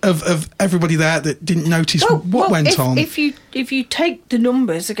 of everybody there that didn't notice what went on. If you take the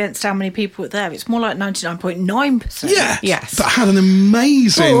numbers against how many people were there, it's more like 99.9%. Yeah. Yes. That had an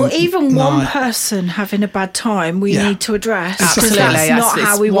amazing Or even one night. person having a bad time, we need to address. 'cause Absolutely, that's yes, not it's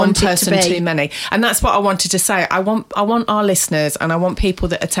how we one want person it to be. too many, and that's what I wanted to say. I want our listeners and I want people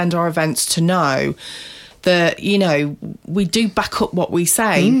that attend our events to know that, you know, we do back up what we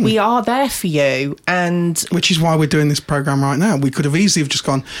say. We are there for you. And which is why we're doing this programme right now. We could have easily have just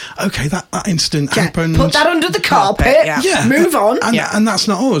gone, okay, that incident happened. Put that under the carpet. Yeah. Move on. And that's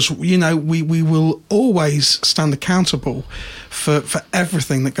not us. You know, we will always stand accountable for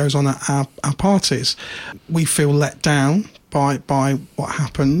everything that goes on at our parties. We feel let down by what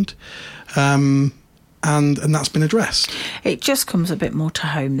happened. And that's been addressed. It just comes a bit more to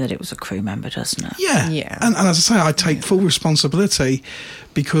home that it was a crew member, doesn't it? Yeah. And as I say, I take full responsibility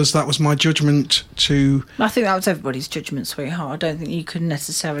because that was my judgment to... I think that was everybody's judgment, sweetheart. I don't think you can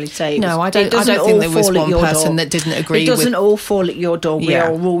necessarily say... I don't think there was one person that didn't agree with... It doesn't all fall at your door. We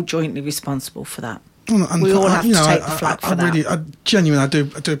are all jointly responsible for that. And we all have to take the flak for that. I genuinely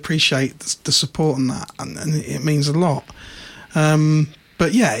do appreciate the support on that, and it means a lot.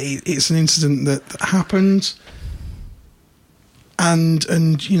 But yeah, it's an incident that happened,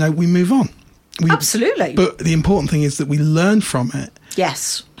 and you know, we move on. Absolutely. But the important thing is that we learn from it.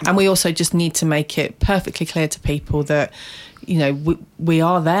 Yes. And we also just need to make it perfectly clear to people that, you know, we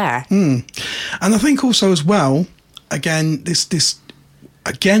are there. And I think also as well, again, this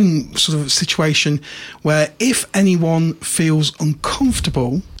sort of situation where if anyone feels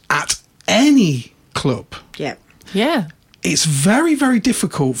uncomfortable at any club, yeah, it's very, very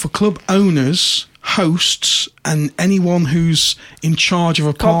difficult for club owners, hosts, and anyone who's in charge of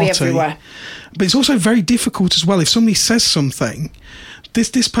a party. Can't be everywhere. But it's also very difficult as well if somebody says something.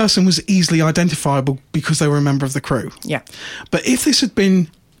 This person was easily identifiable because they were a member of the crew. Yeah. But if this had been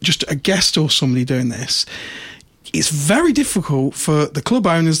just a guest or somebody doing this, it's very difficult for the club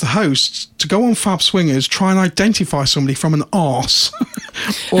owners, the hosts, to go on Fab Swingers, try and identify somebody from an arse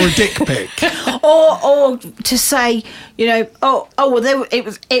or a dick pic, or to say, you know, well,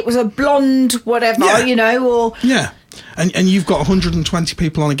 it was a blonde, whatever, you know, or and you've got 120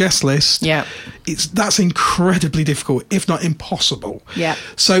 people on a guest list. Yeah, that's incredibly difficult, if not impossible. Yeah.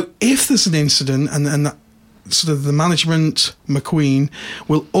 So if there's an incident, and that sort of the management, McQueen,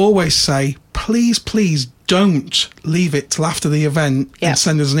 will always say, please don't leave it till after the event and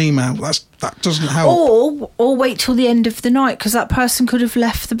send us an email. That doesn't help. Or wait till the end of the night, because that person could have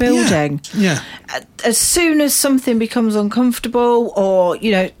left the building. Yeah. As soon as something becomes uncomfortable, or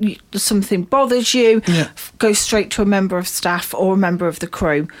you know something bothers you, go straight to a member of staff or a member of the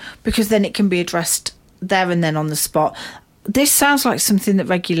crew, because then it can be addressed there and then on the spot. This sounds like something that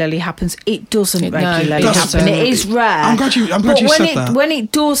regularly happens. It doesn't regularly happen. It is rare. I'm glad you said that. When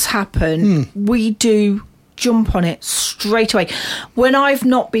it does happen, we do jump on it straight away. When I've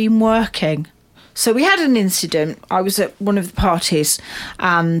not been working, so we had an incident. I was at one of the parties,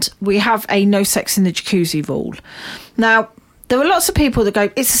 and we have a no sex in the jacuzzi rule. Now, there were lots of people that go,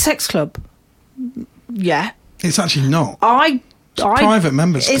 "It's a sex club." Yeah, it's actually not. It's a private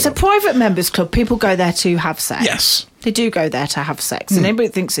members club. It's a private members club. People go there to have sex. Yes. They do go there to have sex. And anybody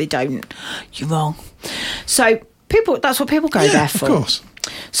thinks they don't, you're wrong. So that's what people go there for. Of course.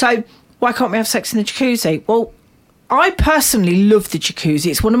 So why can't we have sex in the jacuzzi? Well, I personally love the jacuzzi.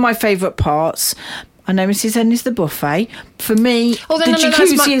 It's one of my favourite parts. I know Mrs. N is the buffet. For me,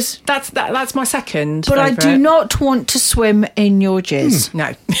 jacuzzi is... That's my second But favourite. I do not want to swim in your jizz.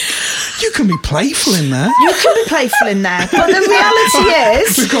 No. You can be playful in there. You can be playful in there. But the reality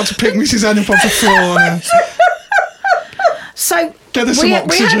is... We've got to pick Mrs. N up off the floor now. So we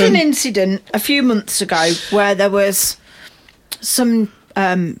had an incident a few months ago where there was some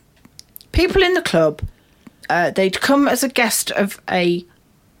people in the club. They'd come as a guest of a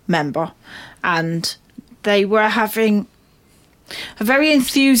member, and they were having a very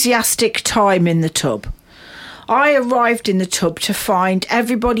enthusiastic time in the tub. I arrived in the tub to find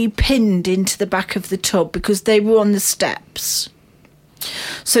everybody pinned into the back of the tub because they were on the steps.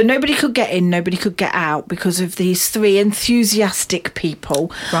 So nobody could get in, nobody could get out because of these three enthusiastic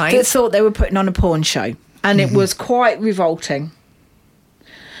people that thought they were putting on a porn show. And it was quite revolting.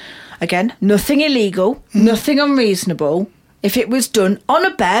 Again, nothing illegal, nothing unreasonable. If it was done on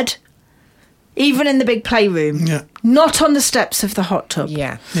a bed, even in the big playroom, not on the steps of the hot tub.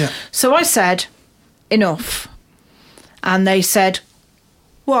 Yeah. So I said, enough. And they said,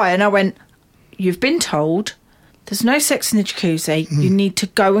 why? And I went, you've been told there's no sex in the jacuzzi. You need to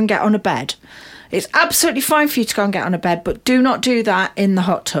go and get on a bed. It's absolutely fine for you to go and get on a bed, but do not do that in the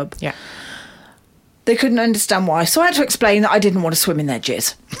hot tub. Yeah. They couldn't understand why. So I had to explain that I didn't want to swim in their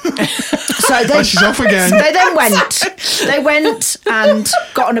jizz. So they, she's off again. They then went. They went and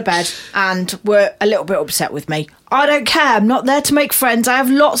got on a bed and were a little bit upset with me. I don't care. I'm not there to make friends. I have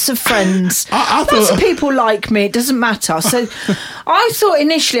lots of friends. I Lots thought of people like me. It doesn't matter. So I thought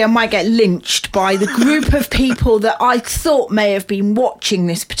initially I might get lynched by the group of people that I thought may have been watching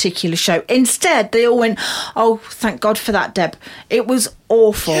this particular show. Instead, they all went, "Oh, thank God for that, Deb." It was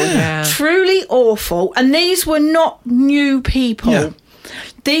awful. Yeah. Truly awful. And these were not new people. Yeah.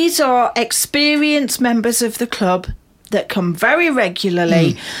 These are experienced members of the club that come very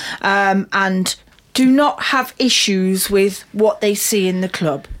regularly and do not have issues with what they see in the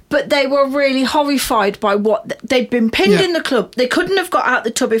club. But they were really horrified by what they'd been pinned in the club. They couldn't have got out the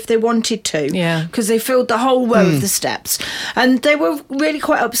tub if they wanted to. Yeah. Because they filled the whole row of the steps. And they were really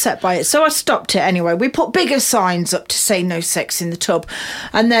quite upset by it. So I stopped it anyway. We put bigger signs up to say no sex in the tub.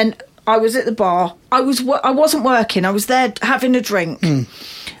 And then I was at the bar. I wasn't working. I was there having a drink.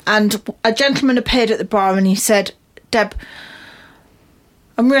 And a gentleman appeared at the bar and he said, "Deb,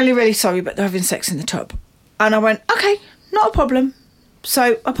 I'm really, really sorry, but they're having sex in the tub." And I went, "Okay, not a problem."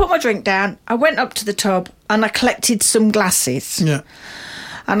 So I put my drink down, I went up to the tub and I collected some glasses. Yeah.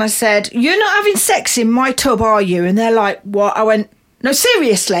 And I said, "You're not having sex in my tub, are you?" And they're like, "What?" I went, "No,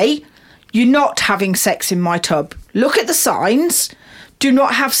 seriously, you're not having sex in my tub. Look at the signs. Do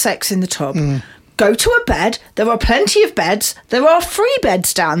not have sex in the tub. Go to a bed. There are plenty of beds. There are free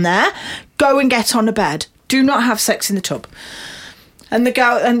beds down there. Go and get on a bed. Do not have sex in the tub." And the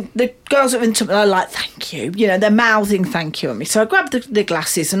girls that were in the tub are like, "Thank you." You know, they're mouthing thank you at me. So I grabbed the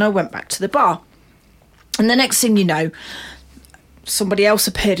glasses and I went back to the bar. And the next thing you know, somebody else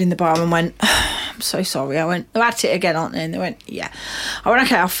appeared in the bar and went, "I'm so sorry." I went, "They're at it again, aren't they?" And they went, "Yeah." I went,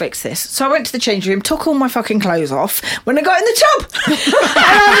 "Okay, I'll fix this." So I went to the change room, took all my fucking clothes off when I got in the tub. And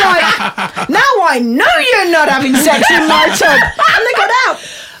I'm like, "Now I know you're not having sex in my tub." And they got out.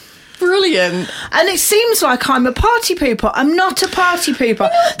 Brilliant. And it seems like I'm a party pooper. I'm not a party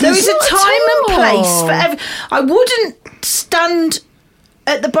pooper. There is a Not at time and place all. for I wouldn't stand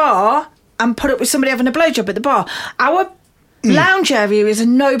at the bar and put up with somebody having a blowjob at the bar. Our lounge area is a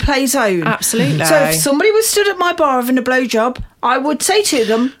no-play zone. Absolutely. So if somebody was stood at my bar having a blowjob, I would say to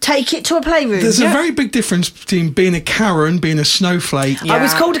them, "Take it to a playroom." There's a very big difference between being a Karen, being a snowflake. Yeah. I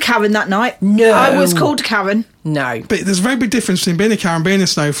was called a Karen that night. No. I was called a Karen. No. But there's a very big difference between being a Karen, being a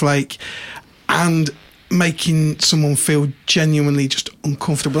snowflake, and making someone feel genuinely just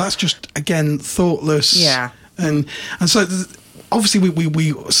uncomfortable. That's just, again, thoughtless. Yeah. And so obviously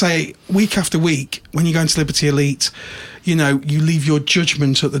we say week after week, when you go into Liberty Elite, you know, you leave your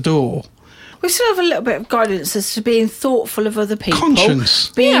judgment at the door. We still have a little bit of guidance as to being thoughtful of other people. Conscience.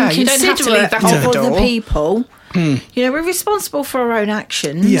 Being Yeah, you don't have to leave considerate that of at the other door. people. You know, we're responsible for our own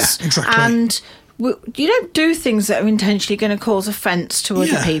actions. Yeah, exactly. And you don't do things that are intentionally going to cause offence to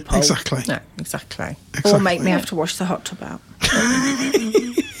other people. Exactly. No, exactly. Or make me have to wash the hot tub out.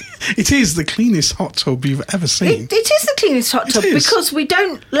 It is the cleanest hot tub you've ever seen. It is the cleanest hot tub is. because we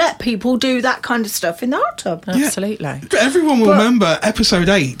don't let people do that kind of stuff in the hot tub. Absolutely. But everyone will remember episode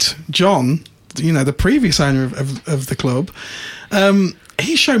 8, John, you know, the previous owner of the club,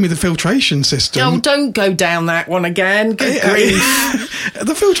 he showed me the filtration system. Oh, don't go down that one again. Good grief.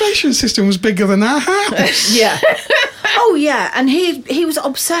 The filtration system was bigger than our house. Yeah. Oh, yeah. And he was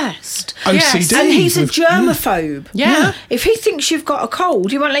obsessed. OCD. And he's a with- germaphobe. Yeah. If he thinks you've got a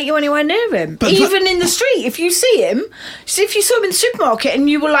cold, he won't let you anywhere near him. But Even in the street. If you see him, if you saw him in the supermarket and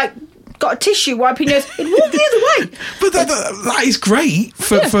you were like, got a tissue wiping your nose, he'd walk the other way. But that is great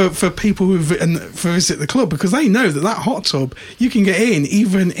for people who visit the club, because they know that hot tub, you can get in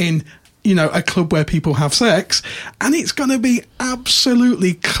even in, you know, a club where people have sex, and it's going to be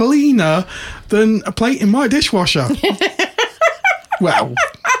absolutely cleaner than a plate in my dishwasher. Well,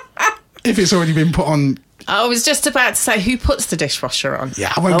 if it's already been put on. I was just about to say, who puts the dishwasher on?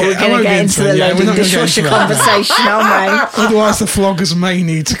 Yeah, I won't We're going to get into the we're loading not gonna get dishwasher into that. conversation, aren't we? Otherwise, the floggers may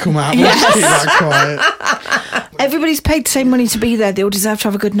need to come out. Let's keep that quiet. Everybody's paid the same money to be there. They all deserve to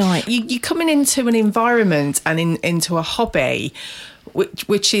have a good night. You're coming into an environment and into a hobby,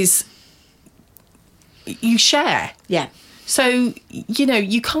 which is you share. Yeah. So, you know,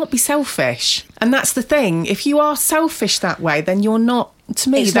 you can't be selfish. And that's the thing. If you are selfish that way, then you're not, to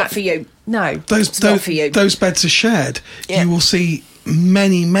me, It's not for you. No. not for you. Those beds are shared. Yeah. You will see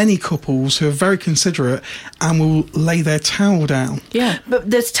many couples who are very considerate and will lay their towel down. Yeah.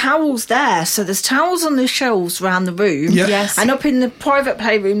 But there's towels there. So there's towels on the shelves around the room. Yeah. Yes. And up in the private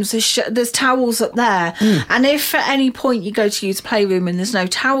playrooms, there's towels up there. And if at any point you go to use a playroom and there's no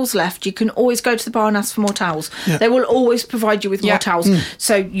towels left, you can always go to the bar and ask for more towels. Yeah. They will always provide you with more Yeah. towels.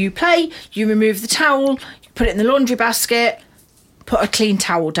 So you play, you remove the towel, you put it in the laundry basket, put a clean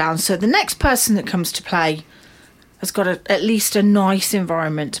towel down, so the next person that comes to play has got at least a nice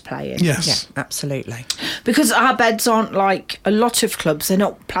environment to play in. Yes. Yeah, absolutely. Because our beds aren't like a lot of clubs. They're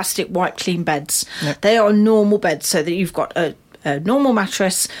not plastic white clean beds. No. They are normal beds, so that you've got a normal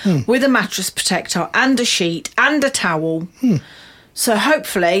mattress with a mattress protector and a sheet and a towel. So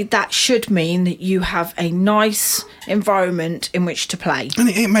hopefully that should mean that you have a nice environment in which to play. And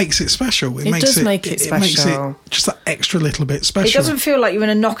it makes it special. It does make it It makes special. it just that extra little bit special. It doesn't feel like you're in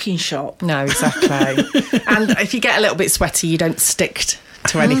a knocking shop. No, exactly. And if you get a little bit sweaty, you don't stick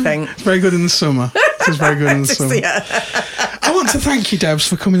to anything. It's very good in the summer. It's very good in the summer. Yeah. I want to thank you, Debs,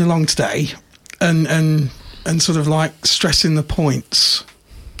 for coming along today and sort of like stressing the points,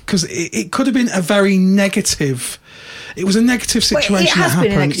 because it could have been a very negative. It was a negative situation. Well, it has that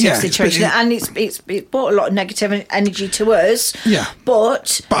been a happened. negative situation, and it's brought a lot of negative energy to us. Yeah.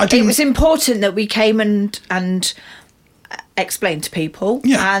 But it was important that we came and explained to people,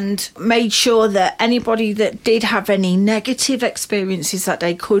 and made sure that anybody that did have any negative experiences that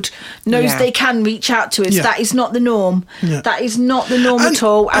they knows they can reach out to us. Yeah. That is not the norm. Yeah. That is not the norm at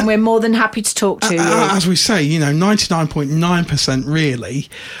all, and we're more than happy to talk to you. As we say, 99.9% really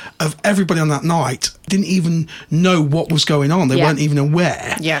of everybody on that night didn't even know what was going on. They weren't even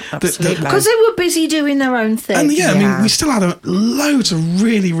aware. Yeah, absolutely. Because they were busy doing their own thing. And I mean, we still had loads of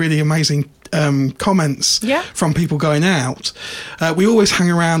really, really amazing comments from people going out. We always hang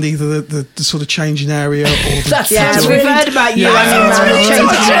around either the sort of changing area or the... we've heard about you.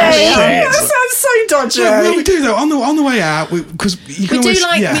 That sounds so dodgy. Yeah, well, we do though. On the way out, because we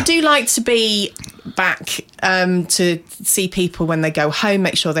do like to be back to see people when they go home,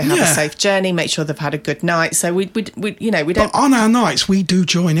 make sure they have a safe journey, make sure they've had a good night. So we don't. But on our nights, we do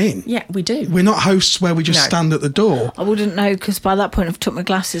join in. Yeah, we do. We're not hosts where we just stand at the door. I wouldn't know, because by that point I've took my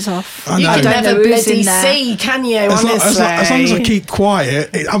glasses off. I know. You can don't never know who's bloody in there. see, can you? As long as I keep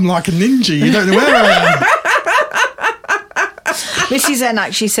quiet, I'm like a ninja. You don't know where I am. Mrs. N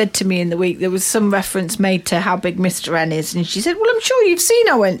actually said to me in the week, there was some reference made to how big Mr. N is, and she said, well, I'm sure you've seen.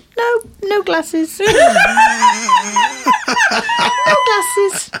 I went, no glasses. No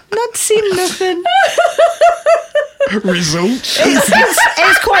glasses. Not seen nothing. Result.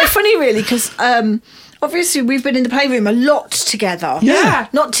 It's quite funny, really, because obviously we've been in the playroom a lot together. Yeah.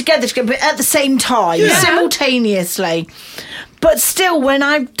 Not together, but at the same time, simultaneously. But still, when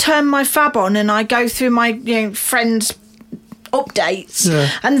I turn my fab on and I go through my friends' updates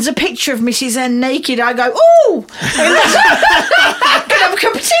and there's a picture of Mrs. N naked, I go, oh, can I have a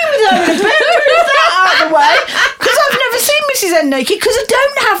cup of tea with her in a bed? Move that out of the way, because I've never seen Mrs. N naked, because I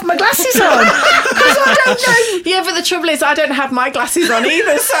don't have my glasses on, because I don't know. Yeah, but the trouble is I don't have my glasses on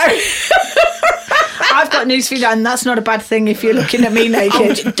either, so I've got news for you, Dan. That's not a bad thing if you're looking at me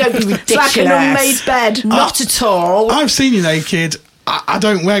naked. Don't be ridiculous. It's like an unmade bed. Not at all. I've seen you naked. I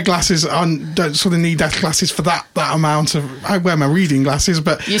don't wear glasses. I don't sort of need glasses for that amount of... I wear my reading glasses,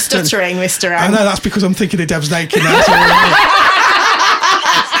 but... You're stuttering, Mr. M. I know, that's because I'm thinking of Deb's naked now.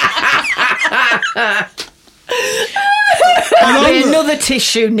 There'll be another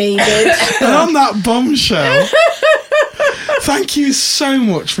tissue needed. And on that bombshell, thank you so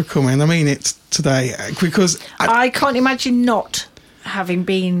much for coming. I mean it today, because... I can't imagine not having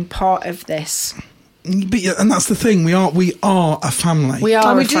been part of this. And that's the thing. We are a family. We are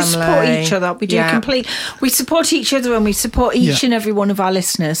And we a do family. support each other. We do We support each other, and we support each and every one of our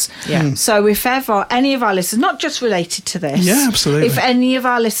listeners. Yeah. So if ever any of our listeners, not just related to this, absolutely. if any of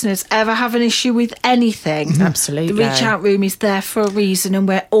our listeners ever have an issue with anything, Absolutely. the reach out room is there for a reason, and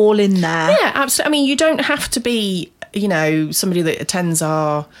we're all in there. Yeah, absolutely. I mean, you don't have to be, somebody that attends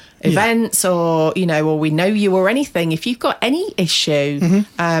our events or we know you or anything. If you've got any issue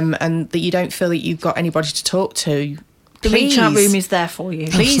and that you don't feel that you've got anybody to talk to, The reach out room is there for you.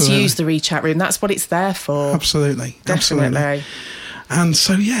 Please Absolutely. use the reach out room. That's what it's there for. Absolutely. Definitely. Absolutely. And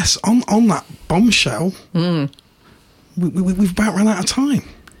so, yes, on that bombshell, we've about run out of time.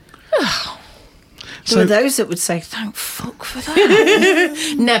 There are those that would say, thank fuck for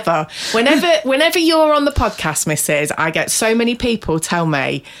that. Never. Whenever you're on the podcast, Mrs., I get so many people tell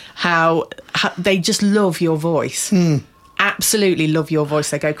me how they just love your voice. Absolutely love your voice.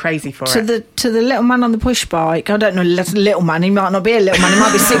 They go crazy for it. To the little man on the push bike, I don't know, little man, he might not be a little man, he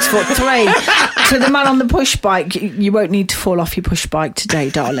might be 6'3". To the man on the push bike, you won't need to fall off your push bike today,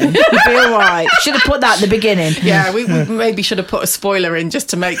 darling. You'll be all right. Should have put that at the beginning. Yeah, we maybe should have put a spoiler in just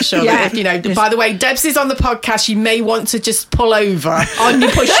to make sure that if, by the way, Debs is on the podcast, you may want to just pull over on your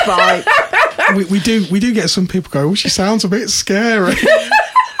push bike. we do get some people go, oh, she sounds a bit scary.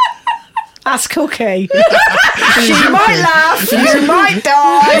 Ask Cookie. She might laugh. You might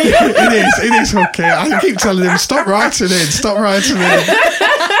die. It is Hooky. I keep telling him, stop writing in.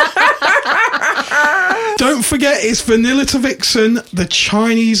 Don't forget, it's Vanilla to Vixen, the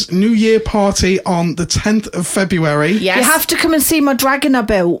Chinese New Year party on the 10th of February. Yes. You have to come and see my dragon I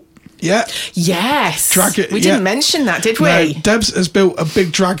built. Yeah. Yes. Dragon. We didn't mention that, did we? No, Debs has built a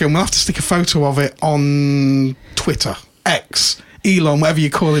big dragon. We'll have to stick a photo of it on Twitter, X, Elon, whatever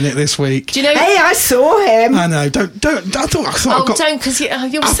you're calling it this week. Do you know? Hey, I saw him. I know. Don't. I thought I got. Don't, because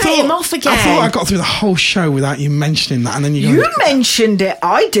you'll set him off again. I thought I got through the whole show without you mentioning that, and then You mentioned it.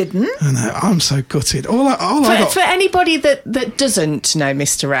 I didn't. I know. I'm so gutted. For anybody that doesn't know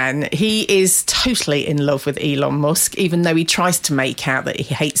Mr. N, he is totally in love with Elon Musk, even though he tries to make out that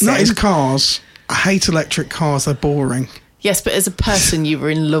he hates him. Not his cars. I hate electric cars. They're boring. Yes, but as a person, you were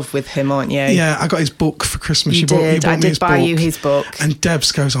in love with him, aren't you? Yeah, I got his book for Christmas. You did. I did buy you his book. And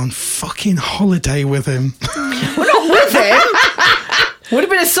Debs goes on fucking holiday with him. We're not with him. Would have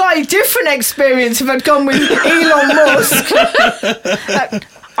been a slightly different experience if I'd gone with Elon Musk.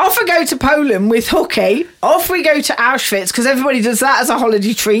 Off I go to Poland with Hooky. Off we go to Auschwitz, because everybody does that as a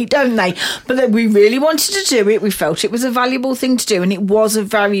holiday treat, don't they? But then we really wanted to do it. We felt it was a valuable thing to do, and it was a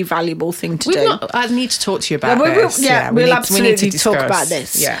very valuable thing to do. I need to talk to you about this. We'll absolutely talk discuss. about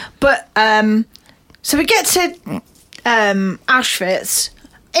this. Yeah. But so we get to Auschwitz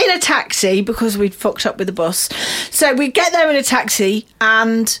in a taxi because we'd fucked up with the bus. So we get there in a taxi,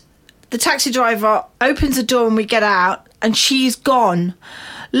 and the taxi driver opens the door and we get out, and she's gone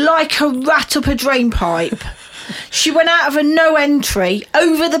like a rat up a drain pipe. She went out of a no entry,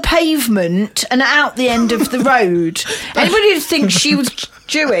 over the pavement and out the end of the road. Anybody who thinks she was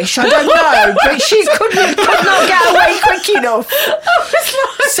Jewish, I don't know, but she could not get away quick enough.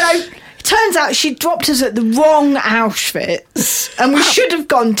 So it turns out she dropped us at the wrong Auschwitz, and we should have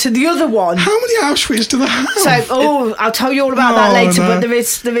gone to the other one. How many Auschwitz do they have? So, I'll tell you all about that later. No. But there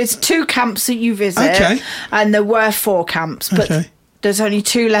is 2 camps that you visit, and there were 4 camps, but there's only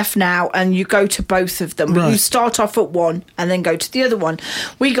 2 left now, and you go to both of them. Right. But you start off at one and then go to the other one.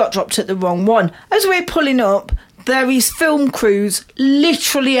 We got dropped at the wrong one. As we're pulling up, there is film crews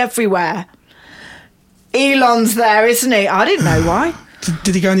literally everywhere. Elon's there, isn't he? I didn't know why.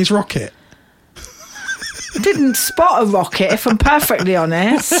 Did he go in his rocket? Didn't spot a rocket, if I'm perfectly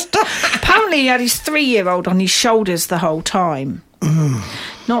honest. Apparently he had his 3-year-old on his shoulders the whole time.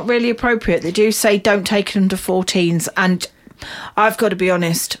 Not really appropriate. They do say don't take under 14s, and I've got to be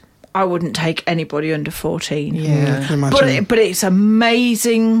honest, I wouldn't take anybody under 14. Yeah, but it's an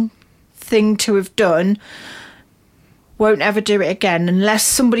amazing thing to have done. Won't ever do it again unless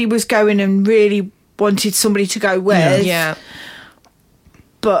somebody was going and really wanted somebody to go with. Yeah.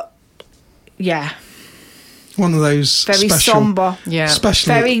 But yeah. One of those very special, sombre,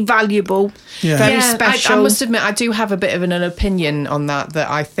 special, very valuable, very special. I must admit, I do have a bit of an opinion on that. That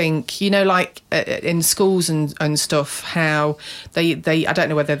I think, like in schools and stuff, how they I don't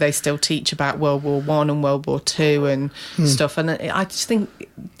know whether they still teach about World War I and World War II and stuff, and I just think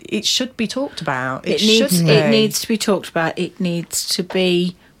it should be talked about. It needs to be talked about. It needs to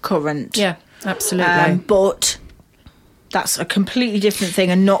be current. Yeah, absolutely. But that's a completely different thing,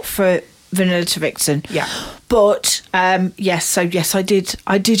 and not for Vanilla to Vixen. Yeah. But yes, I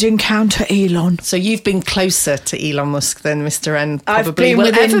did encounter Elon. So you've been closer to Elon Musk than Mr. N probably I've been will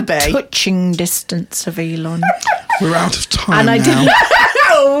within ever be. Touching distance of Elon. We're out of time and now.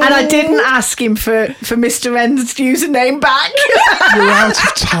 I didn't ask him for Mr. N's username back. We're out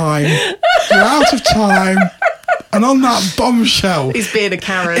of time. We're out of time. And on that bombshell, he's being a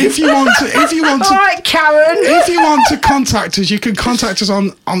Karen. If you want to, all right, Karen. If you want to contact us, you can contact us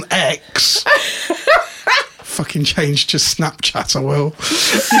on X. Fucking change to Snapchat, I will.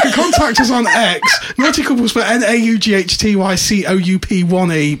 You can contact us on X. Naughty Couple spelled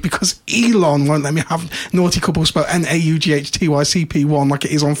NAUGHTYCOUP1E, because Elon won't let me have Naughty Couple spelled NAUGHTYCP1 like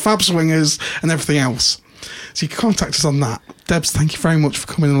it is on Fab Swingers and everything else. So you can contact us on that. Debs, thank you very much for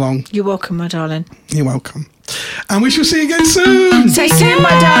coming along. You're welcome, my darling. You're welcome. And we shall see you again soon. Take care, my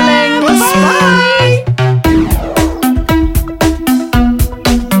darling. Bye. Bye.